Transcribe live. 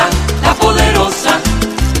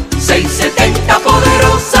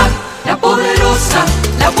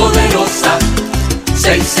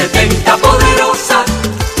670 poderosa.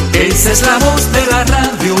 Esa es la voz de la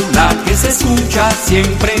radio, la que se escucha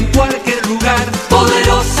siempre en cualquier lugar.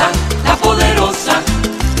 Poderosa, la poderosa.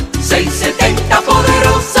 670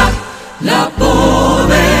 poderosa, la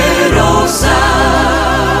poderosa.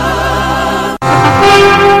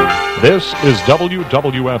 This is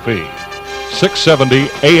WWFE, 670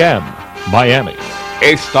 AM, Miami.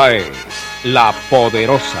 Esta es La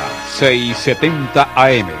Poderosa 670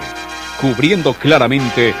 AM, cubriendo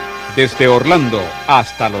claramente desde Orlando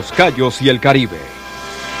hasta Los Cayos y el Caribe.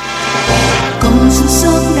 Con sus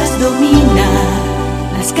ondas domina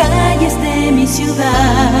las calles de mi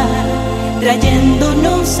ciudad,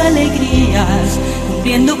 trayéndonos alegrías,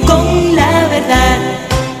 cumpliendo con la verdad.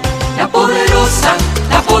 La poderosa,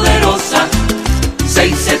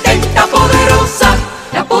 670 poderosa,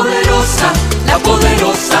 la poderosa,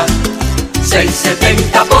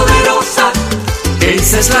 670 poderosa.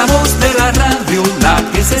 Esa es la voz de la radio, la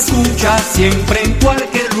que se escucha siempre en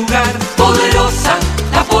cualquier lugar. Poderosa,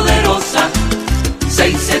 la poderosa,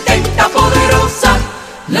 670 poderosa,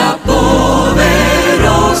 la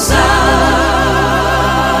poderosa.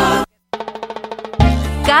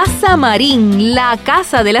 Casa Marín, la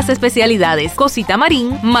casa de las especialidades. Cosita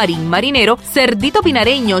marín, marín marinero, cerdito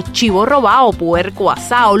pinareño, chivo robao, puerco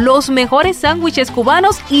asao, los mejores sándwiches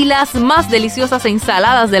cubanos y las más deliciosas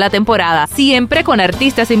ensaladas de la temporada. Siempre con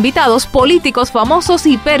artistas invitados, políticos famosos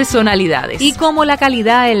y personalidades. Y como la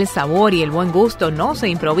calidad, el sabor y el buen gusto no se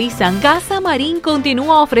improvisan, Casa Marín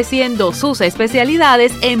continúa ofreciendo sus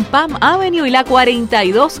especialidades en Palm Avenue y la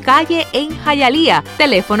 42 calle en Hialeah.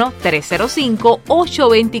 Teléfono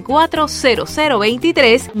 305-824-0023,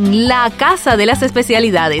 la casa de las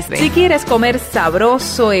especialidades. Si quieres comer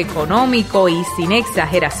sabroso, económico y sin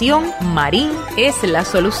exageración, Marín es la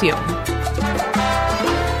solución.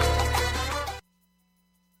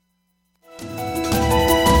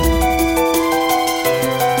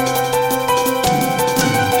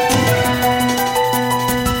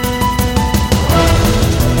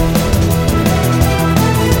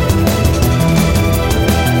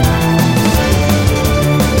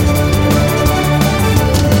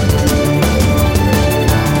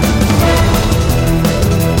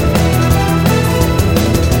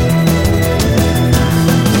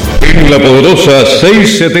 La Poderosa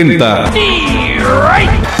 670.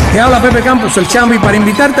 Te habla Pepe Campos el Chamby para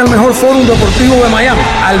invitarte al mejor fórum deportivo de Miami,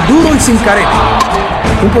 al Duro y Sin Careta.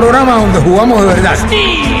 Un programa donde jugamos de verdad.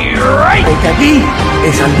 Porque aquí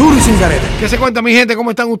es al Duro y Sin Careta. ¿Qué se cuenta, mi gente? ¿Cómo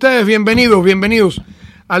están ustedes? Bienvenidos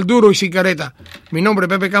al Duro y Sin Careta. Mi nombre es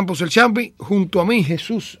Pepe Campos el Chamby, junto a mí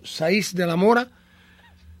Jesús Saiz de la Mora,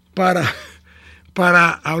 para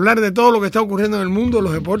hablar de todo lo que está ocurriendo en el mundo de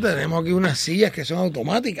los deportes. Tenemos aquí unas sillas que son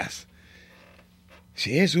automáticas.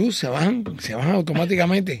 Sí, Jesús, se bajan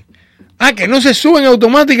automáticamente. Ah, que no se suben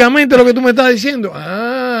automáticamente, lo que tú me estás diciendo.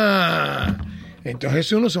 Ah, entonces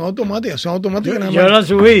Jesús no son automáticas, yo la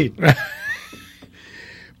subí.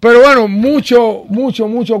 Pero bueno, mucho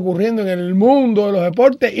ocurriendo en el mundo de los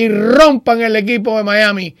deportes y rompan el equipo de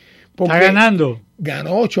Miami. Está ganando.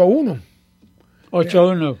 Ganó 8-1.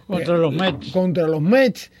 8-1 contra los Mets. Contra los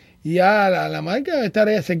Mets. Y ya la marca debe estar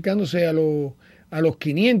ahí acercándose a los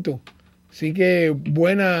 500. Así que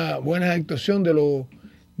buena actuación de los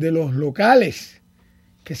locales,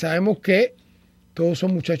 que sabemos que todos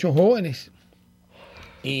son muchachos jóvenes.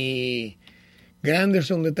 Y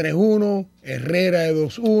Granderson de 3-1, Herrera de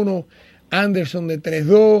 2-1, Anderson de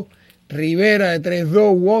 3-2, Rivera de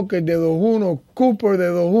 3-2, Walker de 2-1, Cooper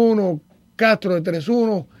de 2-1, Castro de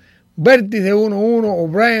 3-1, Bertis de 1-1,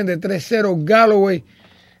 O'Brien de 3-0, Galloway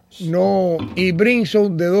y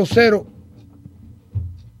Brinson de 2-0.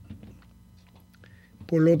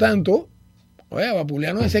 Por lo tanto,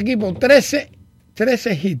 vapulearon ese equipo 13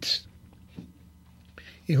 hits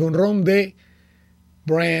y jonrón de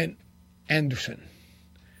Brian Anderson.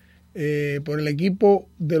 Por el equipo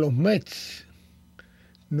de los Mets,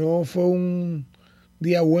 no fue un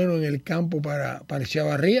día bueno en el campo para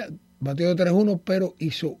Chavarría. Batió de 3-1, pero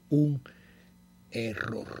hizo un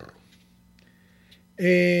error.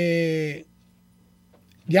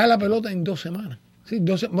 Ya la pelota en 2 semanas. Sí,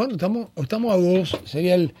 bueno, estamos a 2.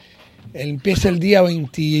 Sería empieza el día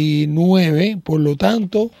 29, por lo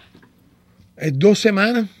tanto, es 2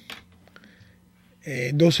 semanas.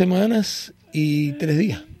 2 semanas y 3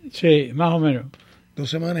 días. Sí, más o menos. 2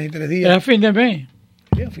 semanas y 3 días. Es a fin de mes.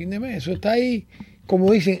 Sí, a fin de mes. Eso está ahí,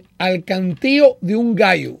 como dicen, al cantillo de un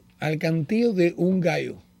gallo. Al cantillo de un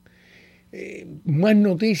gallo. Más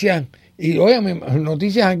noticias. Y óyame,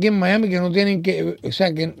 noticias aquí en Miami que no tienen que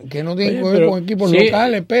no tienen que ver con equipos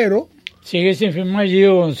locales, pero sigue sin firmar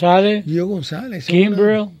Gio González.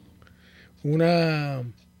 Kimbrel. una...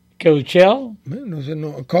 ¿Cauchel? No sé,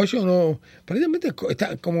 no, caucho no, prácticamente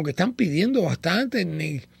como que están pidiendo bastante,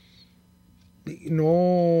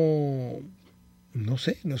 no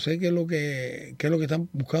sé qué es lo que están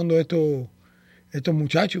buscando estos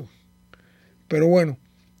muchachos. Pero bueno,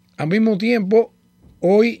 al mismo tiempo,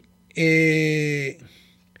 hoy,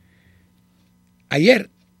 ayer,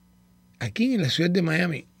 aquí en la ciudad de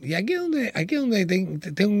Miami, y aquí es donde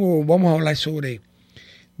tengo, vamos a hablar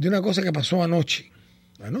de una cosa que pasó anoche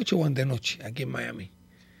o antenoche, aquí en Miami,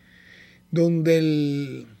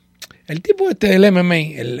 donde el tipo del MMA,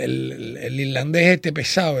 el irlandés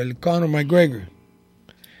pesado, el Conor McGregor,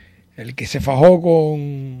 el que se fajó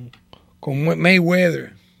con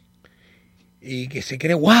Mayweather y que se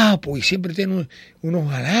cree guapo y siempre tiene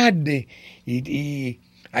unos alardes y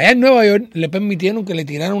allá en Nueva York le permitieron que le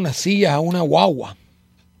tiraran unas sillas a una guagua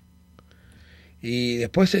y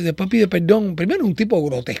después pide perdón. Primero, un tipo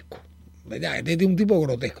grotesco, ¿verdad? Este es un tipo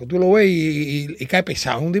grotesco, tú lo ves y cae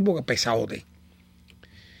pesado, es un tipo que pesadote.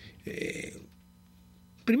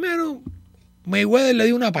 Primero, Mayweather le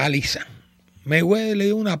dio una paliza.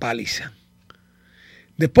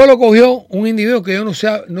 Después lo cogió un individuo que yo no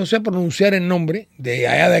sé pronunciar el nombre, de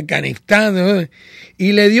allá de Afganistán,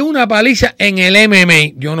 y le dio una paliza en el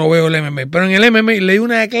MMA. Yo no veo el MMA, pero en el MMA le dio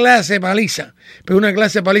una clase de paliza.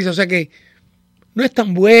 O sea que no es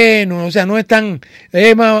tan bueno, o sea, no es tan...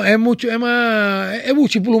 Es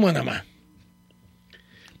buchipluma nada más.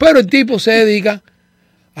 Pero el tipo se dedica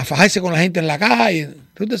a fajarse con la gente en la calle.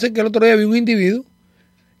 Resulta ser que el otro día vi un individuo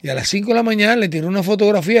y a las 5 de la mañana le tiró una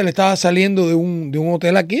fotografía. Él estaba saliendo de un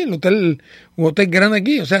hotel aquí, un hotel grande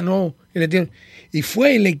aquí, o sea, no. Y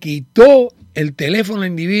fue y le quitó el teléfono al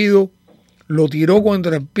individuo, lo tiró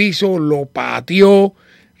contra el piso, lo pateó,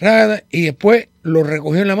 y después lo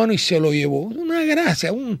recogió en la mano y se lo llevó. Una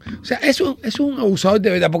gracia. O sea, eso es un abusador de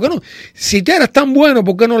verdad. ¿Por qué no? Si te eras tan bueno,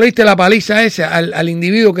 ¿por qué no le diste la paliza esa al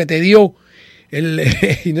individuo que te dio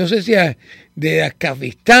y no sé si de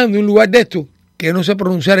Afganistán, de un lugar de esto, que no sé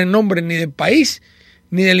pronunciar el nombre ni del país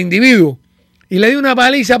ni del individuo, y le dio una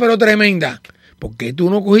paliza pero tremenda? ¿Por qué tú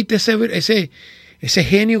no cogiste ese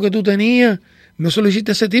genio que tú tenías? ¿No se lo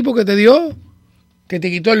hiciste a ese tipo que te dio, que te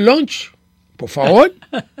quitó el lunch? Por favor.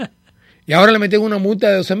 Y ahora le meten una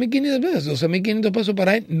multa de 12.500 pesos. 12.500 pesos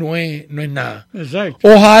para él no es nada. Exacto.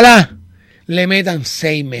 Ojalá le metan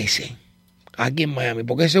 6 meses aquí en Miami,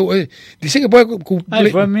 porque dice que puede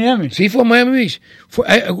cumplir. ¿Fue en Miami? Sí, fue en Miami Beach. Fue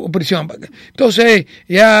prisión. Entonces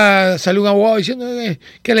ya salió un abogado diciendo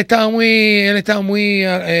que él estaba muy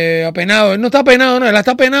apenado. Él no está apenado, no, él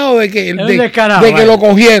está apenado de que lo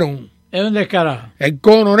cogieron. Es un descarado. El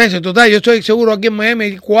Conor ese, total, yo estoy seguro aquí en Miami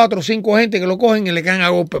hay 4 o 5 gente que lo cogen y le caen a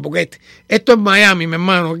golpe, porque esto es Miami, mi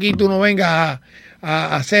hermano. Aquí tú no vengas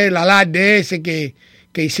a hacer el alarde ese que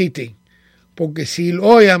hiciste. Porque si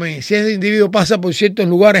ese individuo pasa por ciertos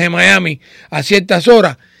lugares en Miami a ciertas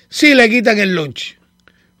horas, sí le quitan el lunch.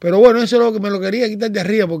 Pero bueno, eso es lo que me lo quería quitar de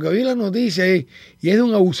arriba, porque vi la noticia y es de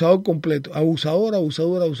un abusador completo. Abusador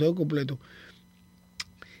completo.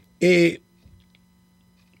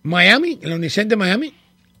 Miami, la Universidad de Miami,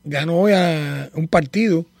 ganó hoy un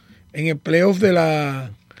partido en el playoff de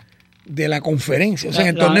la conferencia. O sea, en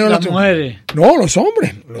el torneo de las mujeres. No, los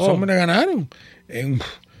hombres. Los hombres ganaron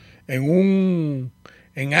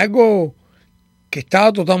en algo que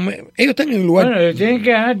estaba totalmente... Ellos están en el lugar... Bueno, tienen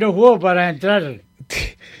que ganar 2 juegos para entrar.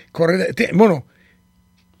 Correcto. Bueno,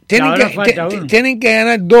 tienen que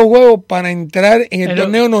ganar 2 juegos para entrar en el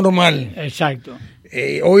torneo normal. Exacto.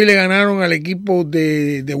 Hoy le ganaron al equipo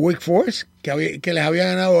de Wake Forest, que les había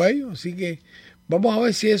ganado a ellos. Así que vamos a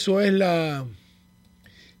ver si eso es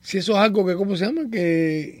si eso es algo que, ¿cómo se llama?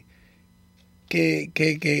 Que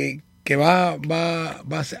va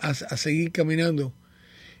a seguir caminando.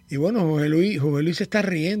 Y bueno, José Luis se está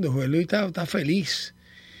riendo, José Luis está feliz.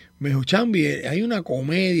 Me dijo, Chamby, hay una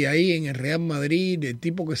comedia ahí en el Real Madrid, del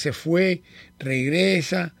tipo que se fue,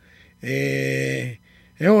 regresa. José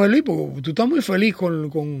Luis, porque tú estás muy feliz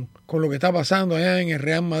con lo que está pasando allá en el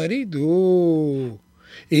Real Madrid.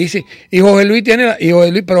 Y dice, José Luis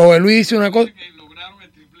pero José Luis dice una cosa. Que lograron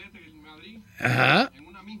el triplete en Madrid. Ajá. En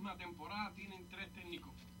una misma temporada tienen 3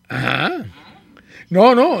 técnicos. Ajá.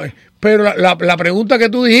 No, pero la pregunta que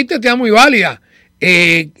tú dijiste está muy válida.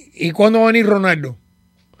 ¿Y cuándo va a venir Ronaldo?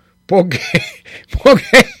 Porque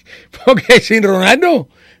sin Ronaldo,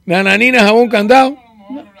 nananina, jabón, candado.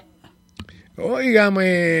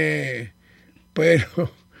 Óigame,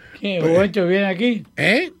 pero... ¿Qué? ¿Juventus viene aquí?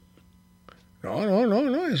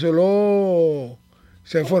 No, eso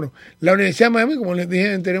se fueron. La Universidad de Miami, como les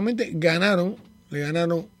dije anteriormente, le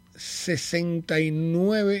ganaron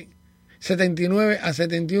 79 a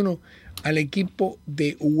 71 al equipo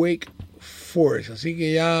de Wake Forest. Así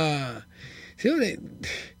que ya... Señores,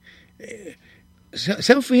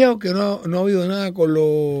 ¿se han fijado que no ha habido nada con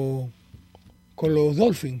los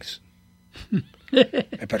Dolphins?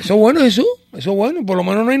 Pero eso es bueno, Jesús. Eso es bueno. Por lo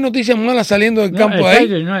menos no hay noticias malas saliendo del campo ahí.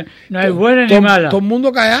 No hay buena ni mala. Todo el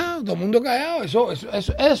mundo callado, todo el mundo callado. Eso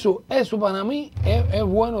para mí es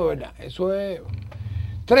bueno, de verdad. Eso es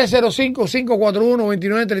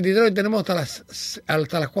 305-541-2933. Y tenemos hasta las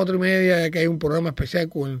 4:30, que hay un programa especial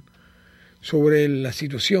sobre la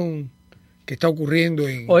situación que está ocurriendo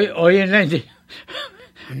hoy en la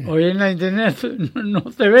internet no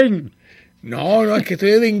se ven. No, es que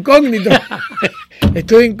estoy de incógnito.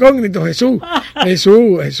 Estoy incógnito, Jesús.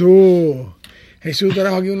 Jesús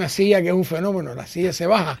trajo aquí una silla que es un fenómeno. La silla se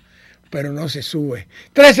baja, pero no se sube.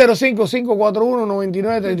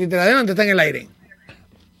 305-541-9933. Adelante, está en el aire.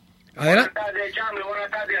 Adelante. Buenas tardes, Chamby. Buenas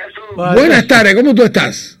tardes, Jesús. Buenas tardes, ¿cómo tú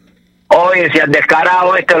estás? Oye, si al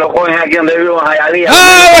descarado lo cogen aquí donde vivo en Jayalía.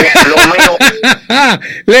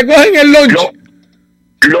 Le cogen el lunch.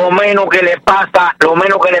 Lo menos que le pasa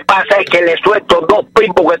es que le suelto 2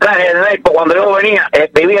 pipos que traje del aire cuando yo venía,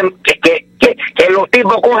 vivían, que los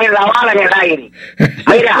tipos cogen la bala en el aire.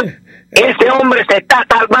 Mira, ese hombre se está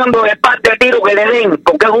salvando de parte de tiro que le den,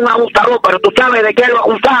 porque es un abusador, pero tú sabes de qué lo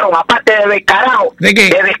acusaron, aparte de descarado. ¿De qué?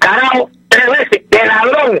 De descarado 3 veces, de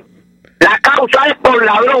ladrón. La causa es por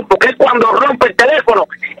ladrón, porque es cuando rompe el teléfono,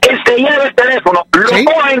 él se lleva el teléfono, lo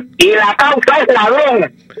cogen y la causa es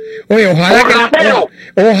ladrón. Oye, ojalá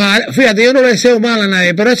fíjate, yo no le deseo mal a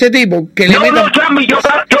nadie, pero ese tipo que le metan... No, Chamby, yo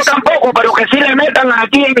tampoco, pero que sí le metan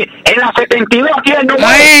aquí en la 72, aquí en número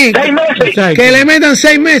 6 meses. Que le metan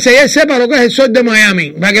 6 meses y él sepa lo que es el sol de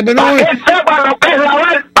Miami. Para que él sepa lo que es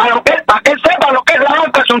lavar, para que él sepa lo que es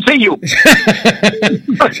lavar calzoncillo.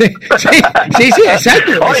 sí,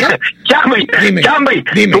 exacto. Oye, Chamby, dime.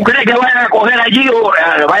 ¿Tú crees que vayan a coger allí o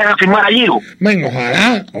vayan a firmar allí? Men,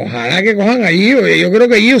 ojalá que cojan allí. Yo creo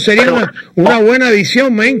que allí sería una buena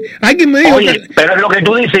adición, men. Alguien me dijo pero es lo que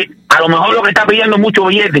tú dices, a lo mejor lo que está pidiendo mucho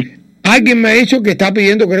billete. Alguien me ha dicho que está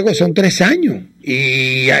pidiendo, creo que son 3 años.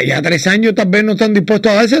 Y ya 3 años tal vez no están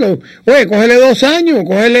dispuestos a dárselo. Oye, cógele 2 años,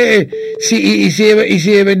 cógele, si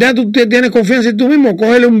de verdad tú tienes confianza en tú mismo,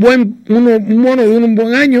 cógele un mono de un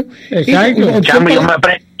buen año. Exacto.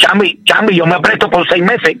 Chamby, yo me presto por 6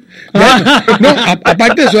 meses. No,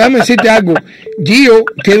 aparte de eso, déjame decirte algo. Gio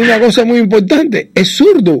tiene una cosa muy importante, es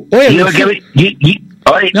zurdo. Oye, yo que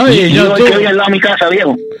vive al lado de mi casa,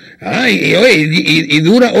 viejo. Y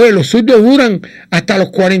dura, los zurdos duran hasta los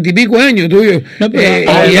 40 y pico años, y él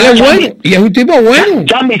es bueno, y es un tipo bueno.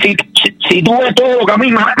 Chamby, si tú ves todo lo que a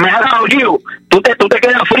mí me ha dado Gio, tú te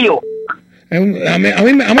quedas frío. A mí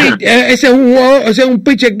ese es un jugador, ese es un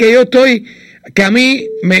pitcher que a mí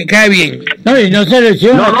me cae bien. No, y no se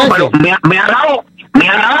lesiona. No, pero me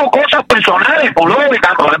ha dado cosas personales, por lo que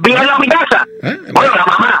vive al lado de mi casa. Bueno, la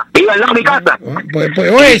mamá vive al lado de mi casa. Pues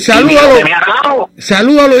oye,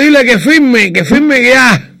 salúdalo, dile que firme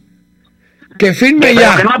ya. Que firme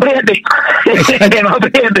ya. Que no apriete. Que no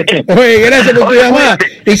apriete. Oye, gracias por tu llamada.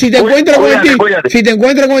 Y si te encuentras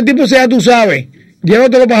con el tipo, sea tú sabes.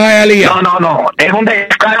 Llévatelo para Jayalía. No, es un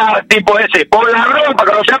descarado el tipo ese. Por ladrón,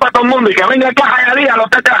 para que lo sepa todo el mundo. Y que venga aquí a Jayalía, los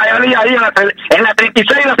hotel de Jayalía, ahí en la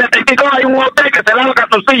 36 y la 72 hay un hotel que se lava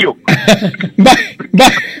calzoncillo.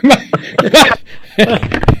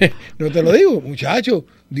 No te lo digo, muchacho.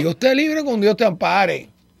 Dios te libre con Dios te ampare.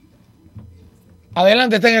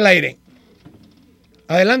 Adelante, está en el aire.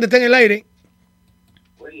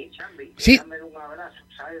 Oye, Chamby, sí. dame un abrazo,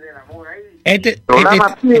 ¿sabes del amor ahí?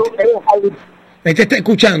 Este está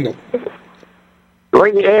escuchando.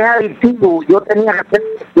 Oye, es adictivo. Yo tenía que hacer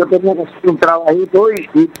un trabajito y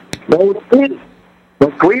me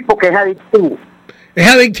fui porque es adictivo. Es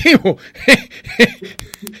adictivo.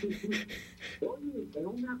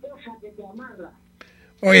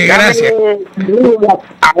 Oye, gracias.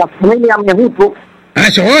 A la familia me gusto.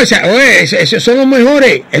 Esos son los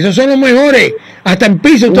mejores. Hasta en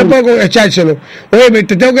piso usted puede echárselo. Oye,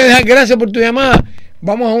 te tengo que dejar. Gracias por tu llamada.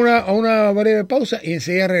 Vamos a una breve pausa y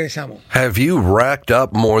enseguida regresamos. Have you racked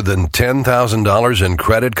up more than $10,000 in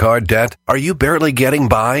credit card debt? Are you barely getting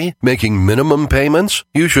by, making minimum payments?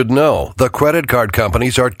 You should know the credit card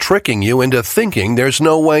companies are tricking you into thinking there's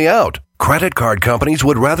no way out. Credit card companies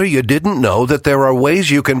would rather you didn't know that there are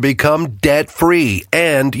ways you can become debt-free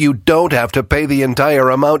and you don't have to pay the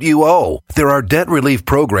entire amount you owe. There are debt relief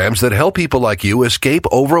programs that help people like you escape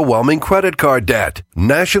overwhelming credit card debt.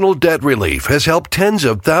 National Debt Relief has helped tens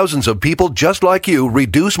of thousands of people just like you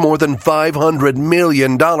reduce more than $500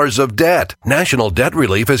 million of debt. National Debt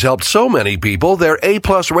Relief has helped so many people they're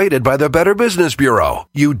A-plus rated by the Better Business Bureau.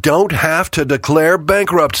 You don't have to declare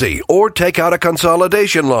bankruptcy or take out a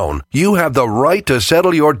consolidation loan. You have the right to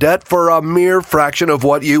settle your debt for a mere fraction of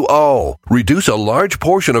what you owe. Reduce a large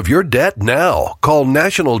portion of your debt now. Call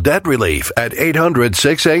National Debt Relief at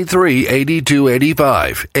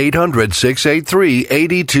 800-683-8285.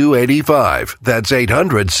 800-683-8285. That's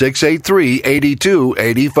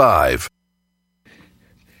 800-683-8285.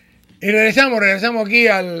 Y regresamos aquí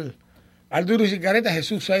al Duro y Sin Careta,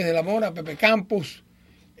 Jesús Sáenz de la Mora, Pepe Campos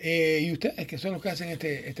y ustedes que son los que hacen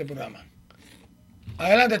este programa.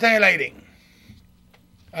 Adelante, está en el aire.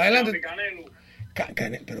 Adelante.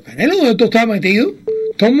 Pero Canelo, ¿dónde tú estás metido?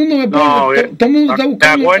 Todo el mundo me pone, todo el mundo está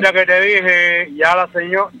buscando. ¿Te acuerdas que te dije? Ya la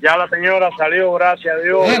señora salió, gracias a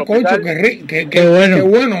Dios. Concho, qué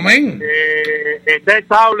bueno, men. Está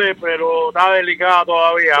estable, pero está delicada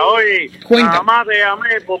todavía. Hoy, nada más te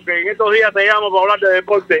llamé porque en estos días te llamo para hablar de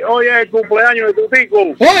deporte. Hoy es el cumpleaños de tu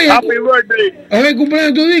tico. Happy birthday. Hoy es el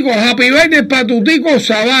cumpleaños de tu tico. Happy birthday para tu tico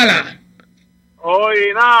Zavala. Hoy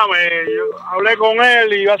nada, yo hablé con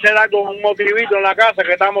él y iba a hacer algo, un motivito en la casa,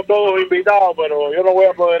 que estamos todos invitados, pero yo no voy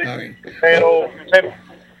a poder ir. Pero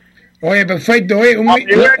oye, perfecto. Oye, nos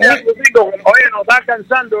está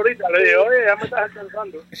cansando ahorita. Le dije, oye, ya me estás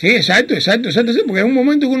cansando. Sí, exacto, sí, porque es un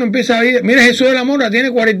momento que uno empieza a ir. Mira, Jesús de la Mora tiene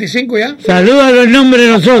 45 ya. Salúdalo en nombre de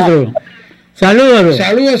nosotros. Salúdalo.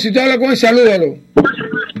 Si tú hablas con él, salúdalo.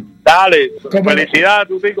 Dale, felicidades a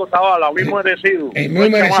tu tico Zavala, muy merecido. Muy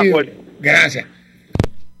merecido. Gracias.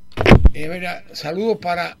 Mira, saludos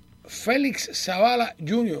para Félix Zavala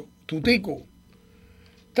Jr., Tutico.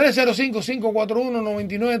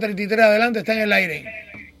 305-541-9933. Adelante, está en el aire.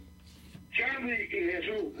 Chamby y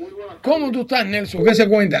Jesús, muy buenas. ¿Cómo tú estás, Nelson? ¿Qué se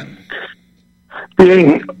cuentan?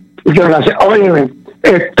 Bien, muchas gracias. Óyeme,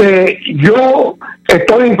 yo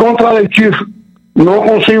estoy en contra del Chief. No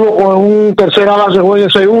consigo con un tercera base juegue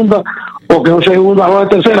segunda o que un segunda juegue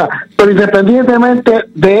tercera, pero independientemente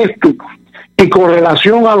de esto y con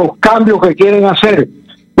relación a los cambios que quieren hacer,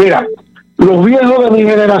 mira, los viejos de mi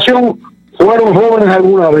generación fueron jóvenes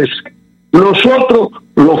alguna vez, nosotros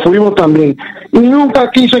lo fuimos también, y nunca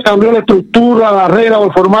aquí se cambió la estructura, la regla o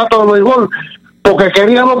el formato del béisbol, porque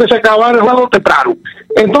queríamos que se acabara el juego temprano.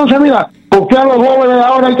 Entonces mira, porque a los jóvenes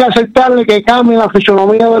ahora hay que aceptarle que cambien la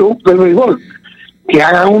fisonomía del béisbol, que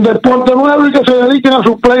hagan un deporte nuevo y que se dediquen a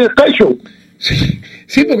su PlayStation.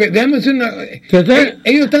 Sí, porque déjame decir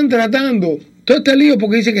ellos están tratando, todo este lío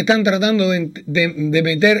porque dicen que están tratando de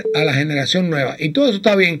meter a la generación nueva, y todo eso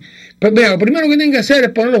está bien, pero mira, lo primero que tienen que hacer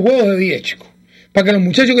es poner los juegos de 10, chicos, para que los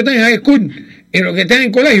muchachos que están en high school y los que están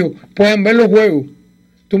en colegio puedan ver los juegos.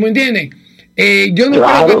 ¿Tú me entiendes? Yo no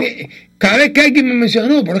creo que cada vez que alguien me menciona,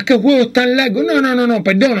 no, pero es que el juego es tan largo. No,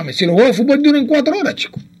 perdóname, si los juegos de fútbol duran 4 horas,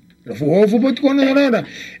 chicos. Los juegos de fútbol con horas.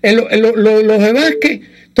 Los de básquet,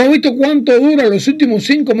 ¿tú has visto cuánto dura los últimos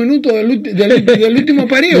 5 minutos del último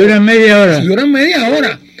periodo? Duran media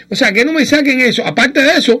hora. O sea, que no me saquen eso. Aparte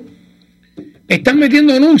de eso, están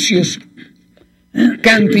metiendo anuncios,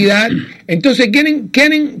 cantidad. Entonces quieren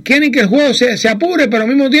que el juego se apure, pero al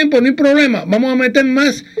mismo tiempo no hay problema. Vamos a meter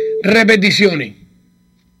más repeticiones.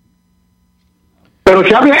 Pero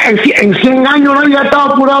Chamby, en 100 años no había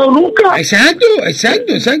estado apurado nunca. Exacto.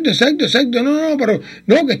 No, pero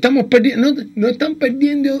no, que estamos perdiendo, no están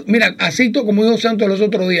perdiendo. Mira, así como dijo Santos los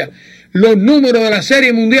otros días, los números de la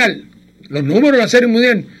Serie Mundial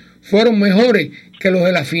fueron mejores que los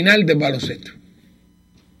de la final del baloncesto.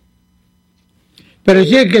 Pero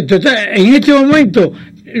si es que en este momento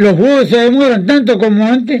los juegos se demoran tanto como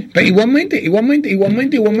antes. Pero igualmente.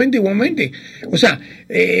 O sea,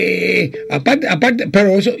 aparte,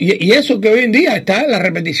 pero eso, y eso que hoy en día está la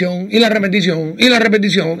repetición. No.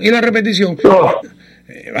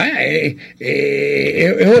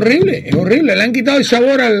 Es horrible. Le han quitado el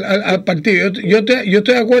sabor al partido. Yo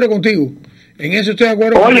estoy de acuerdo contigo. En eso estoy de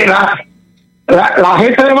acuerdo. Oye, la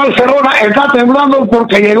gente de Barcelona está temblando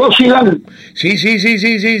porque llegó Zidane. Sí.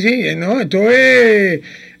 No, esto es...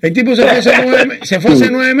 El tipo se fue hace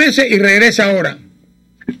 9 meses y regresa ahora.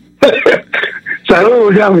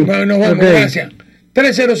 Saludos, Yami. Bueno, nos vamos, gracias.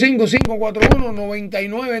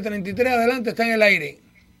 305-541-9933. Adelante, está en el aire.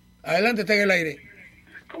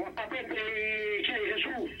 ¿Cómo está Pepe,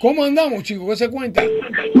 Jesús? ¿Cómo andamos, chicos? ¿Qué se cuenta?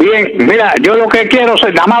 Bien, mira, yo lo que quiero es,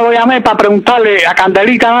 nada más lo llamé para preguntarle a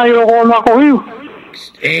Candelita, nadie lo ha cogido.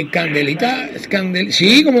 Candelita,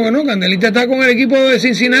 sí, como que no, Candelita está con el equipo de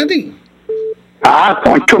Cincinnati. Ah,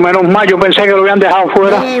 concho, menos mal, yo pensé que lo habían dejado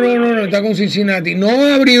fuera. No, está con Cincinnati.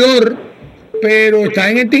 No abridor, pero está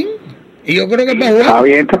en el team. Y yo creo que va a jugar.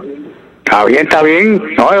 Está bien.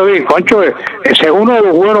 No, concho, ese es uno de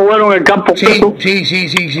los buenos en el campo. Sí.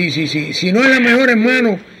 Si no es la mejor,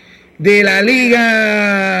 hermano, de la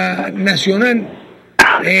Liga Nacional,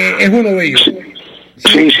 es uno de ellos.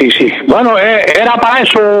 Sí. Bueno, era para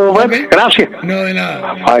eso, okay. Gracias. No, de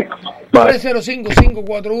nada. Bye.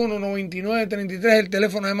 305-541-9933, el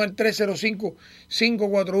teléfono de llamar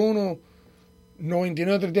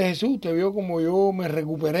 305-541-9933. Jesús, te vio como yo me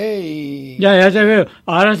recuperé y... Ya te veo.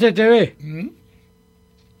 Ahora se te ve.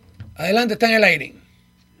 Adelante, está en el aire.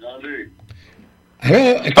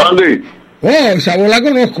 Andy. Esa voz la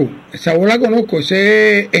conozco.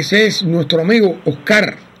 Ese es nuestro amigo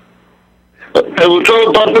Oscar. ¿Te gustó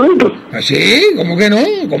el partidito? Sí, ¿cómo que no?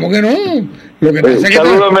 Lo que pasa es que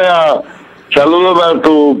salúdame a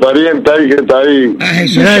tu pariente ahí que está ahí. A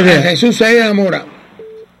Jesús Saida Mora.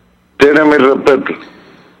 Tiene mi respeto.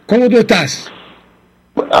 ¿Cómo tú estás?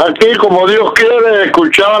 Aquí, como Dios quiere,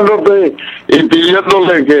 escuchándote y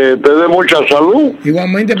pidiéndole que te dé mucha salud.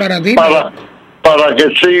 Igualmente para ti. Para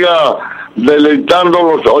que siga deleitando a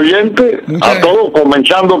los oyentes, todos,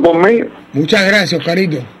 comenzando por mí. Muchas gracias,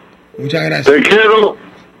 Oscarito. Muchas gracias. Te quiero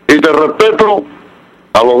y te respeto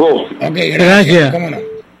a los dos. Ok, gracias. ¿Cómo no?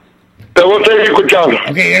 Te voy a seguir escuchando.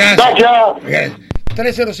 Ok, gracias. Gracias.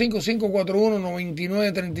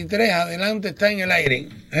 305-541-9933. Adelante, está en el aire.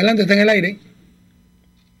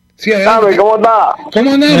 Sí, adelante. ¿Cómo está?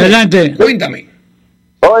 ¿Cómo andamos? Adelante. Cuéntame.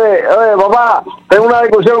 Oye, papá, tengo una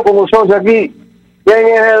discusión con un socio aquí. ¿Quién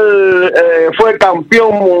es fue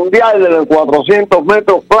campeón mundial de los 400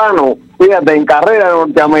 metros planos? Fíjate, en carrera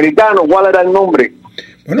norteamericano, ¿cuál era el nombre?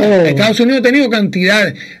 Bueno, Estados Unidos ha tenido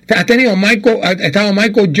cantidades. Estaba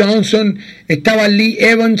Michael Johnson, estaba Lee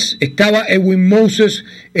Evans, estaba Edwin Moses,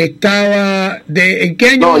 estaba ¿en qué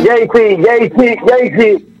año? No,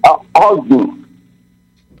 JC Austin.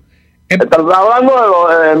 Estás hablando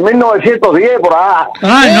de 1910 por allá.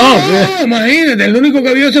 No, imagínate, el único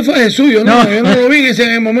que vio ese fue Jesús. Yo no lo vi en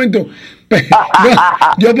ese momento.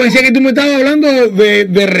 Yo pensé que tú me estabas hablando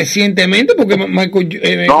de recientemente, porque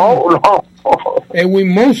Michael... no. Edwin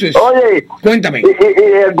Moses. Oye, cuéntame. Y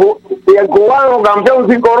el cubano campeón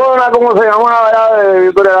sin corona, ¿cómo se llamaba allá de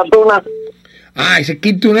Victoria La Tuna? Ese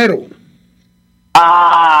Kid Tunero.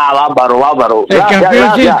 Bárbaro. El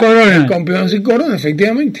campeón sin corona. El campeón sin corona,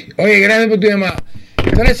 efectivamente. Oye, gracias por tu llamada.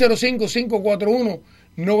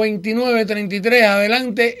 305-541-9933.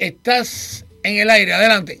 Adelante, estás en el aire.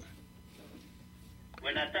 Adelante.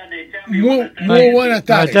 Buenas tardes, Chamby. Muy buenas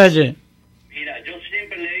tardes. Mira, yo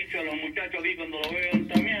siempre le he dicho a los muchachos aquí cuando lo veo en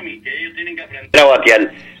Miami que ellos tienen que aprender a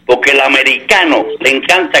batear, porque el americano le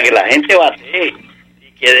encanta que la gente batee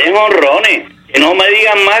y que den honrones, que no me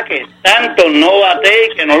digan más que tanto no batee,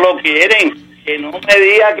 que no lo quieren, que no me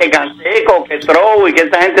diga que Canseco, que Trovo y que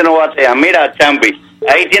esta gente no batea. Mira, Chamby,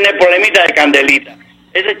 ahí tiene el problemita de Candelita.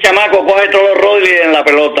 Ese chamaco coge todos los rodillos en la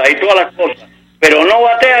pelota y todas las cosas, pero no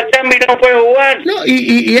batea, Chamby, no puede jugar. No,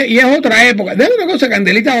 y es otra época. Dame una cosa,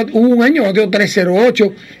 Candelita hubo un año bateó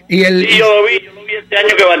 308 y el... Sí, yo lo vi este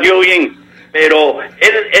año que batió bien, pero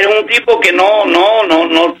él es un tipo que no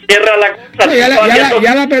cierra la cosa. No,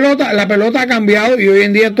 ya la pelota ha cambiado y hoy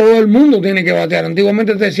en día todo el mundo tiene que batear.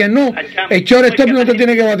 Antiguamente te decían, no, el shortstop no te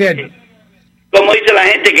tiene que batear. Como dice la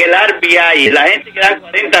gente que el RBI, la gente que da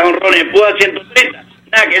 40 honrones empuja 130,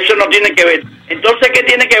 nada, que eso no tiene que ver. Entonces, ¿qué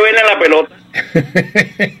tiene que ver en la pelota?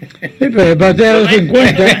 Sí, pero batea los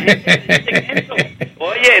 50.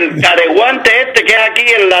 Oye, el careguante que es aquí,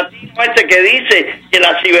 el latino que dice que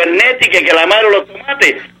la cibernética y que la madre de los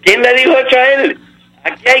tomates, ¿quién le dijo eso a él?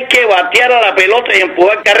 Aquí hay que batear a la pelota y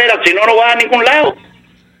empujar carreras, si no vas a ningún lado.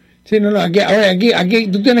 Sí, aquí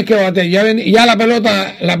tú tienes que bater. Ya la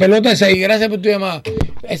pelota es ahí. Gracias por tu llamada.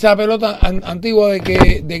 Esa pelota antigua de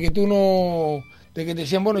que tú no... De que te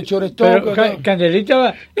decían, bueno, el shortstop. Pero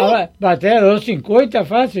Candelita batea a 250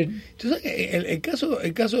 fácil. Entonces, el caso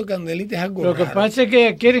de Candelita es algo Lo raro. que pasa es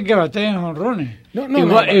que quieren que bateen honrones.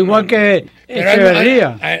 Igual que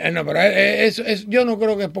Echeverría. Yo no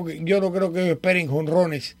creo que es porque yo no creo que esperen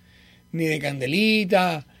jonrones ni de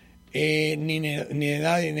Candelita, ni de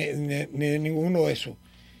nadie, ni de ninguno de esos.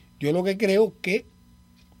 Yo lo que creo que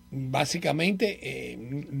básicamente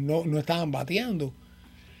no estaban bateando.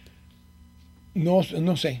 No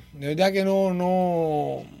sé, de verdad que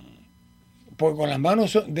no, porque con las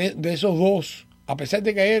manos de esos dos A pesar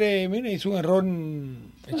de que ayer, mire, hizo un error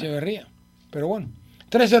Echeverría. Pero bueno.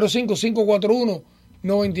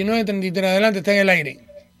 305-541-9933. Adelante, está en el aire.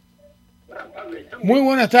 Muy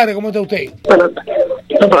buenas tardes, ¿cómo está usted? Bueno,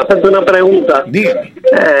 para hacerte una pregunta. Dígame.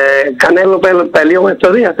 ¿Canelo peleó en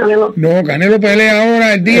estos días, Canelo? No, Canelo pelea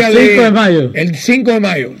ahora el día el 5 de mayo. El 5 de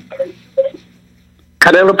mayo.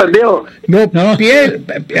 ¿Canelo perdió? No. Va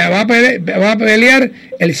a pelear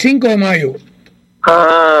el 5 de mayo.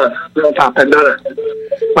 Perdona.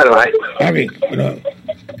 Bueno, ahí. Okay, bueno.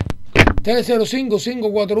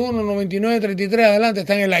 305-541-9933. Adelante,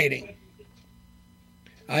 está en el aire.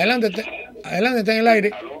 Adelante, está en el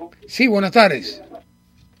aire. Sí, buenas tardes.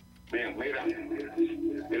 Bien, mira,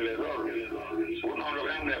 el error, uno de los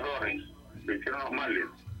grandes errores que hicieron los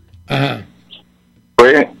Marlins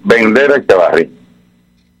fue vender a Echevarría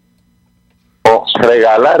o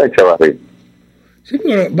regalar a Echevarría. Sí,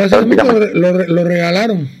 pero básicamente lo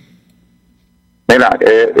regalaron. Mira,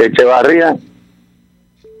 Echevarría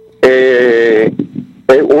es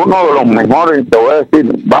uno de los mejores, te voy a decir,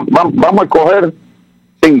 vamos a coger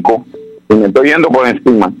 5, y me estoy yendo por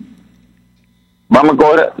encima. Vamos a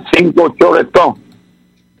coger 5 shortstop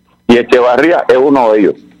y Echevarría es uno de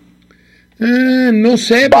ellos. No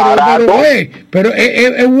sé, pero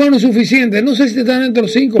es bueno suficiente. No sé si están entre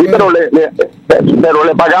los 5. Sí, pero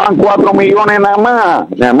le pagaban 4 millones nada más,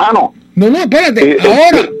 mi hermano. No, espérate.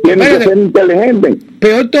 Ahora tiene que ser inteligente.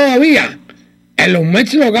 Peor todavía, en los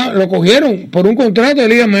Mets lo cogieron por un contrato de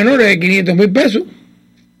ligas menores de 500,000 pesos.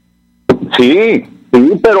 Sí,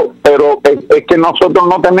 pero es que nosotros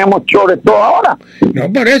no tenemos shortstop ahora.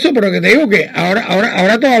 No, por eso, pero que te digo que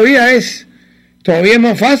ahora todavía es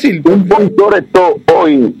más fácil. Un buen shortstop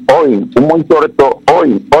hoy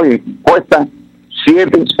cuesta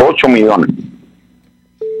 7, 8 millones.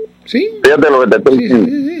 Sí. Fíjate lo que te estoy diciendo.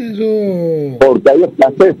 Sí, eso. Porque hay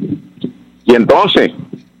escasez. Y entonces,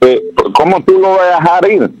 ¿cómo tú lo vas a dejar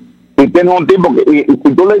ir? Si tienes un tipo que, y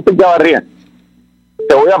si tú le dices que Barría,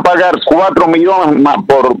 te voy a pagar 4 millones más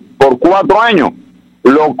por 4 años,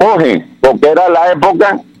 lo coge, porque era la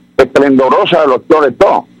época esplendorosa de los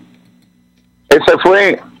shortstop. Ese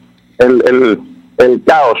fue el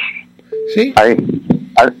caos. Sí. Ahí.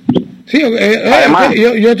 Sí, además,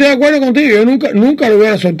 yo estoy de acuerdo contigo. Yo nunca lo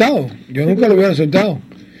hubiera soltado. Mira.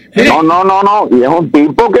 No. Y es un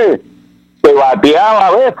tipo que bateaba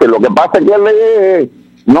a veces. Lo que pasa es que él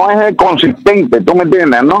no es consistente. ¿Tú me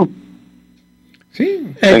entiendes, no? Sí.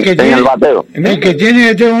 El bateo. El que tiene en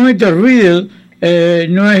este momento Riddle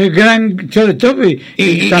no es el gran shortstop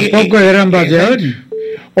y tampoco es el gran bateador.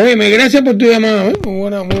 Óyeme, gracias por tu llamada. Muy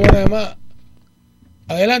buena llamada.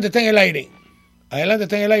 Adelante, está en el aire.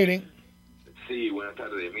 Sí, buenas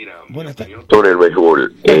tardes. Mira, buenas tardes. Sobre el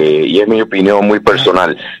béisbol, y es mi opinión muy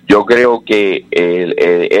personal. Yo creo que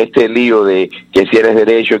este lío de que si eres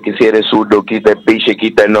derecho, que si eres zurdo, quita el pitcher,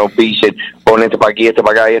 quita el no pitcher, pon este para aquí, este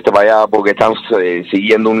para acá y este para allá, porque están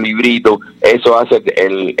siguiendo un librito, eso hace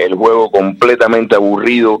el juego completamente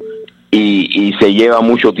aburrido y se lleva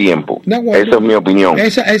mucho tiempo. Esa es mi opinión.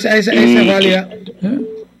 Esa es válida.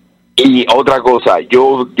 Y otra cosa,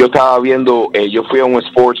 yo estaba viendo, yo fui a un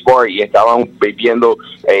sports bar y estaban viendo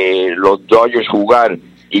los Dodgers jugar,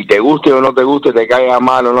 y te guste o no te guste, te caiga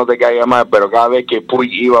mal o no te caiga mal, pero cada vez que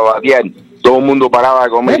Puig iba a batear, todo el mundo paraba a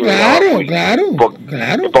comer. Claro.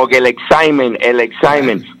 Porque el excitement,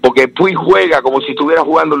 porque Puig juega como si estuviera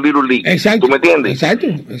jugando el Little League. Exacto. ¿Tú me entiendes? Exacto.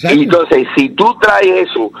 Y entonces, si tú traes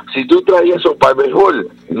eso para el béisbol,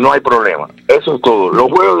 no hay problema. Eso es todo.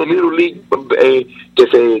 Los juegos de Little League,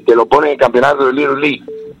 que lo ponen en el campeonato de Little League,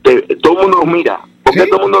 todo el mundo los mira. ¿Por qué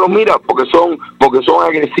todo el mundo los mira? Porque son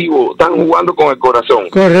agresivos, están jugando con el corazón.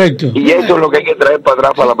 Correcto. Y eso es lo que hay que traer para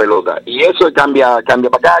atrás para la pelota. Y eso cambia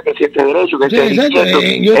para acá, que si este derecho, que si este izquierdo.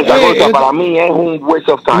 Esa cosa para mí es un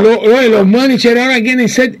waste of time. Los managers ahora quieren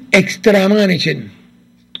ser extra manager.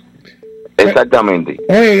 Exactamente.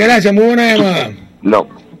 Oye, gracias, muy buena llamada. No.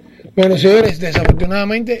 Bueno, señores,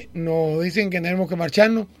 desafortunadamente nos dicen que tenemos que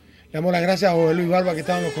marcharnos. Le damos las gracias a José Luis Barba, que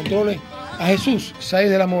estaba en los controles, a Jesús Saiz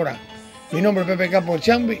de la Mora. Mi nombre es Pepe Campos el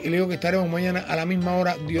Chamby y le digo que estaremos mañana a la misma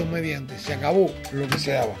hora, Dios mediante. Se acabó lo que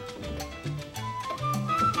se daba.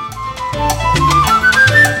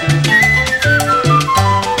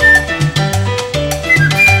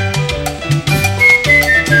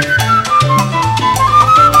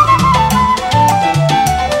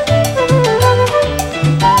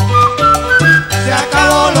 Se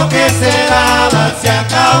acabó lo que se daba, se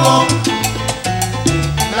acabó.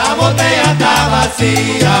 La botella está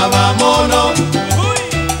vacía, vámonos.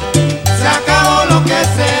 Se acabó lo que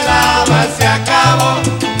se daba, se acabó.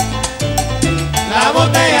 La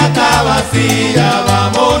botella está vacía,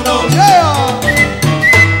 vámonos.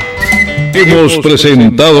 Hemos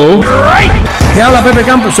presentado Te habla Pepe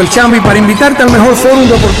Campos el Chamby para invitarte al mejor fórum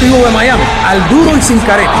deportivo de Miami, al Duro y Sin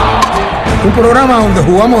Careta. Un programa donde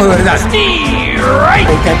jugamos de verdad.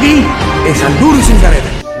 Porque aquí es al Duro y Sin Careta.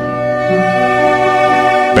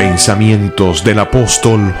 Pensamientos del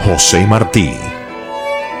apóstol José Martí.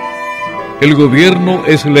 El gobierno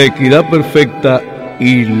es la equidad perfecta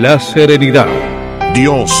y la serenidad.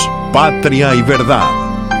 Dios, patria y verdad,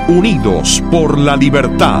 unidos por la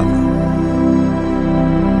libertad.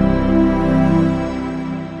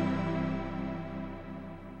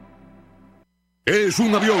 Es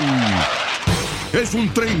un avión, es un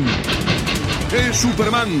tren, es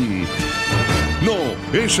Superman. No,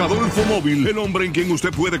 es Adolfo Móvil, el hombre en quien usted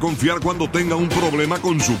puede confiar cuando tenga un problema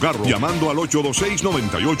con su carro. Llamando al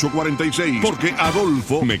 826-9846. Porque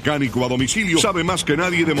Adolfo, mecánico a domicilio, sabe más que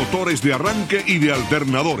nadie de motores de arranque y de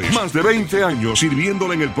alternadores. Más de 20 años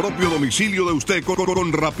sirviéndole en el propio domicilio de usted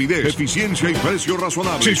con rapidez, eficiencia y precio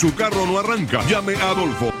razonable. Si su carro no arranca, llame a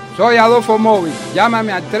Adolfo. Soy Adolfo Móvil.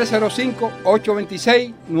 Llámame al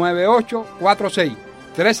 305-826-9846.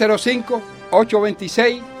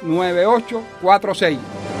 305-826-9846.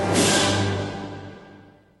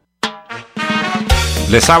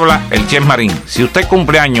 Les habla el Chef Marín. Si usted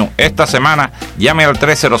cumple año esta semana, llame al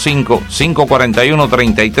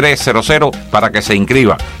 305-541-3300 para que se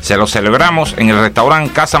inscriba. Se lo celebramos en el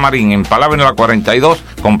restaurante Casa Marín en Palabra la 42,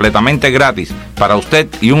 completamente gratis para usted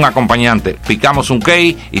y un acompañante. Picamos un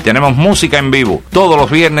cake y tenemos música en vivo. Todos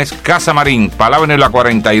los viernes, Casa Marín, Palabra la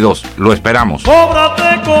 42. Lo esperamos.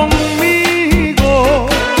 Cóbrate conmigo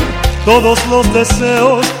todos los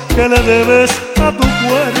deseos que le debes a tu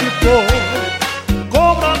cuerpo.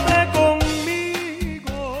 Cóbrate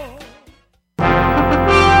conmigo.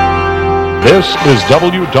 This is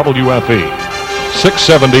WWFE,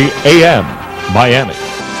 670 AM, Miami.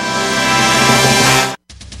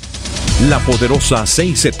 La poderosa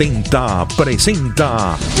 670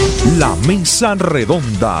 presenta La Mesa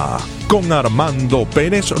Redonda con Armando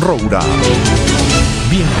Pérez Roura.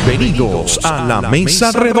 Bienvenidos a la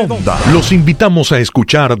Mesa Redonda. Los invitamos a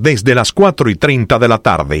escuchar desde las 4:30 de la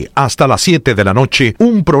tarde hasta las 7 de la noche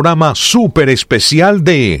un programa súper especial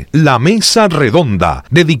de La Mesa Redonda,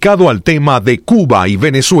 dedicado al tema de Cuba y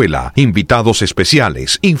Venezuela. Invitados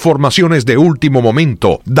especiales, informaciones de último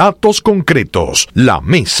momento, datos concretos. La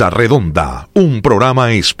Mesa Redonda, un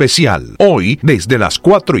programa especial. Hoy desde las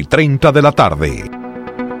 4:30 de la tarde.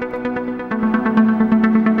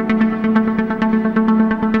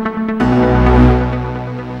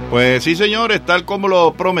 Pues sí, señores, tal como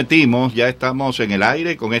lo prometimos, ya estamos en el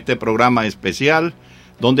aire con este programa especial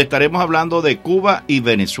donde estaremos hablando de Cuba y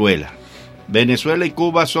Venezuela. Venezuela y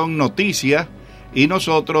Cuba son noticias y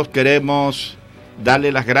nosotros queremos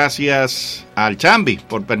darle las gracias al Chamby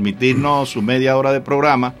por permitirnos su media hora de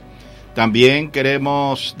programa. También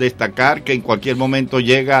queremos destacar que en cualquier momento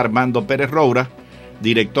llega Armando Pérez Roura,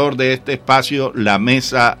 director de este espacio La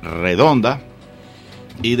Mesa Redonda,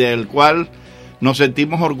 y del cual nos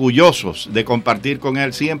sentimos orgullosos de compartir con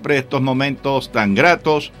él siempre estos momentos tan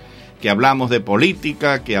gratos, que hablamos de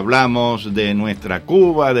política, que hablamos de nuestra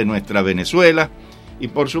Cuba, de nuestra Venezuela, y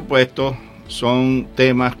por supuesto son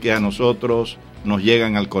temas que a nosotros nos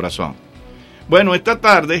llegan al corazón. Bueno, esta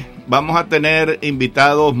tarde vamos a tener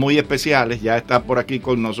invitados muy especiales. Ya está por aquí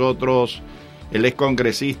con nosotros el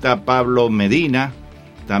excongresista Pablo Medina.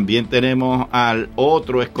 También tenemos al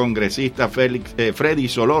otro excongresista Freddy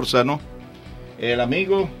Solórzano. El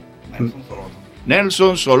amigo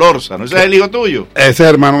Nelson Solórzano. ¿Ese es el hijo tuyo? Ese es el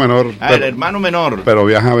hermano menor. Ah, el hermano menor. Pero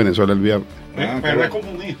viaja a Venezuela el viernes. Pero es como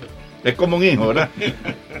un hijo. Es como un hijo, ¿verdad?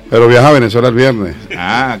 Pero viaja a Venezuela el viernes.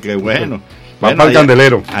 Ah, qué bueno. Va para el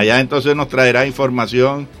Candelero. Allá entonces nos traerá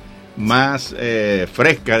información más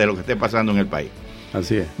fresca de lo que esté pasando en el país.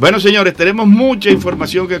 Así es. Bueno, señores, tenemos mucha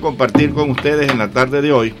información que compartir con ustedes en la tarde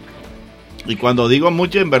de hoy. Y cuando digo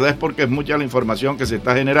mucha, en verdad es porque es mucha la información que se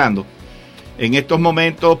está generando. En estos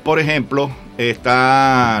momentos, por ejemplo,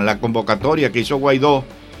 está la convocatoria que hizo Guaidó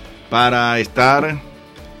para estar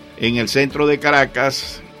en el centro de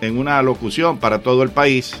Caracas en una locución para todo el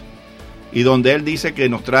país, y donde él dice que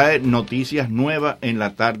nos trae noticias nuevas en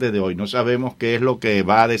la tarde de hoy. No sabemos qué es lo que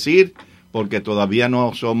va a decir, porque todavía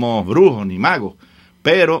no somos brujos ni magos,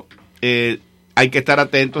 pero hay que estar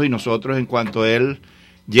atentos, y nosotros, en cuanto él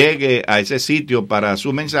llegue a ese sitio para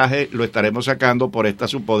su mensaje, lo estaremos sacando por esta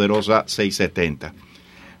su poderosa 670.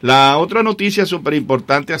 La otra noticia súper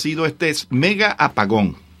importante ha sido este mega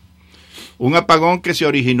apagón. Un apagón que se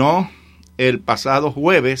originó el pasado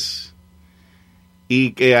jueves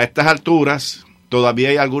y que a estas alturas todavía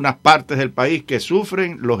hay algunas partes del país que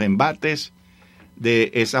sufren los embates de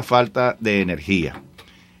esa falta de energía.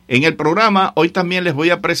 En el programa hoy también les voy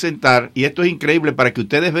a presentar, y esto es increíble para que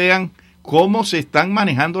ustedes vean cómo se están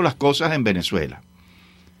manejando las cosas en Venezuela.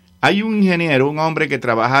 Hay un ingeniero, un hombre que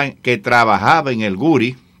trabajaba en el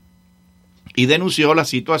Guri y denunció la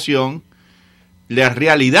situación, la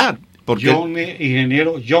realidad. Porque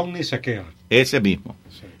ingeniero Johnny Sequea. Ese mismo.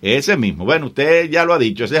 Bueno, usted ya lo ha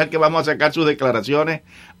dicho, ese es el que vamos a sacar sus declaraciones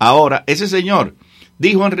ahora. Ese señor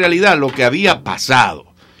dijo en realidad lo que había pasado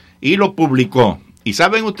y lo publicó. ¿Y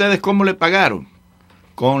saben ustedes cómo le pagaron?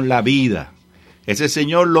 Con la vida. Ese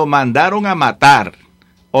señor lo mandaron a matar.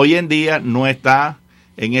 Hoy en día no está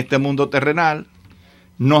en este mundo terrenal.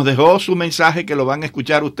 Nos dejó su mensaje que lo van a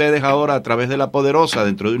escuchar ustedes ahora a través de La Poderosa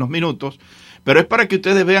dentro de unos minutos. Pero es para que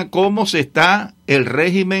ustedes vean cómo se está el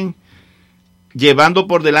régimen llevando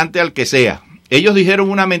por delante al que sea. Ellos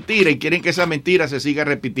dijeron una mentira y quieren que esa mentira se siga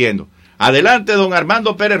repitiendo. Adelante, don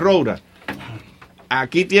Armando Pérez Roura.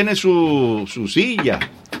 Aquí tiene su silla.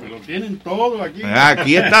 Lo tienen todo aquí.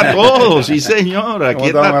 Aquí está todo, sí señor. Aquí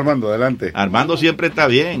está está Armando, adelante. Armando siempre está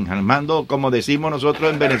bien. Armando, como decimos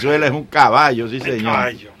nosotros en Venezuela, es un caballo, sí señor.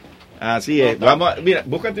 Caballo. Así es. Vamos, mira,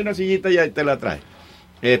 búscate una sillita y ahí te la trae.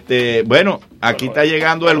 Bueno, aquí está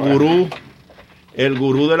llegando el gurú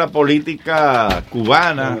de la política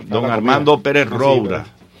cubana, don Armando Pérez Roura,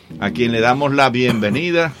 a quien le damos la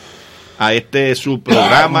bienvenida a su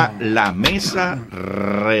programa, La Mesa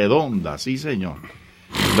Redonda, sí señor.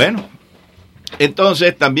 Bueno,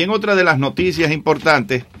 entonces también otra de las noticias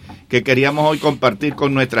importantes que queríamos hoy compartir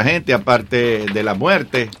con nuestra gente, aparte de la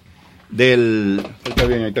muerte ahí está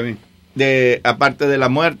bien. Aparte de la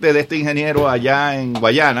muerte de este ingeniero allá en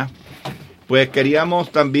Guayana, pues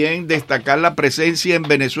queríamos también destacar la presencia en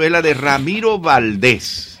Venezuela de Ramiro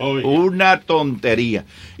Valdés. Una tontería.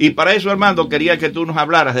 Y para eso, Armando, quería que tú nos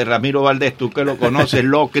hablaras de Ramiro Valdés, tú que lo conoces,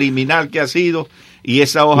 lo criminal que ha sido y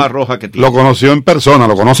esa hoja roja que tiene. Lo conoce en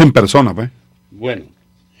persona, pues. Bueno,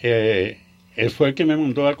 él fue el que me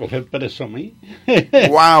mandó a coger preso a mí.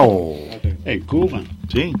 ¡Wow! En Cuba.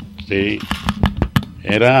 Sí. Sí.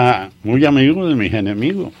 Era muy amigo de mis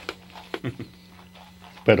enemigos.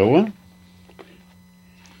 Pero bueno.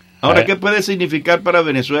 Ahora, ¿qué puede significar para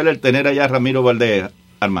Venezuela el tener allá a Ramiro Valdés,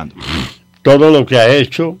 Armando? Todo lo que ha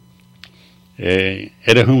hecho,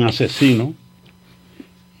 eres un asesino,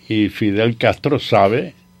 y Fidel Castro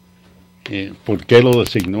sabe por qué lo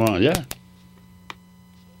designó allá.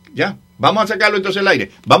 Ya, vamos a sacarlo entonces al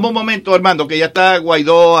aire. Vamos un momento, Armando, que ya está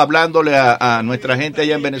Guaidó hablándole a nuestra gente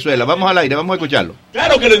allá en Venezuela. Vamos al aire, vamos a escucharlo.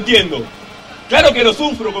 Claro que lo entiendo, claro que lo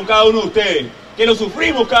sufro con cada uno de ustedes, que lo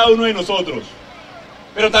sufrimos cada uno de nosotros.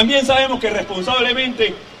 Pero también sabemos que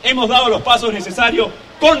responsablemente hemos dado los pasos necesarios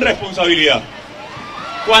con responsabilidad.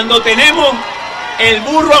 Cuando tenemos el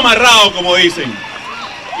burro amarrado, como dicen,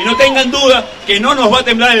 y no tengan duda que no nos va a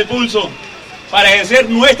temblar el pulso para ejercer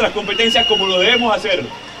nuestras competencias como lo debemos hacer.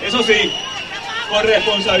 Eso sí, con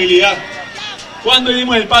responsabilidad. Cuando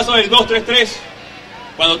dimos el paso del 233,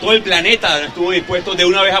 cuando todo el planeta estuvo dispuesto de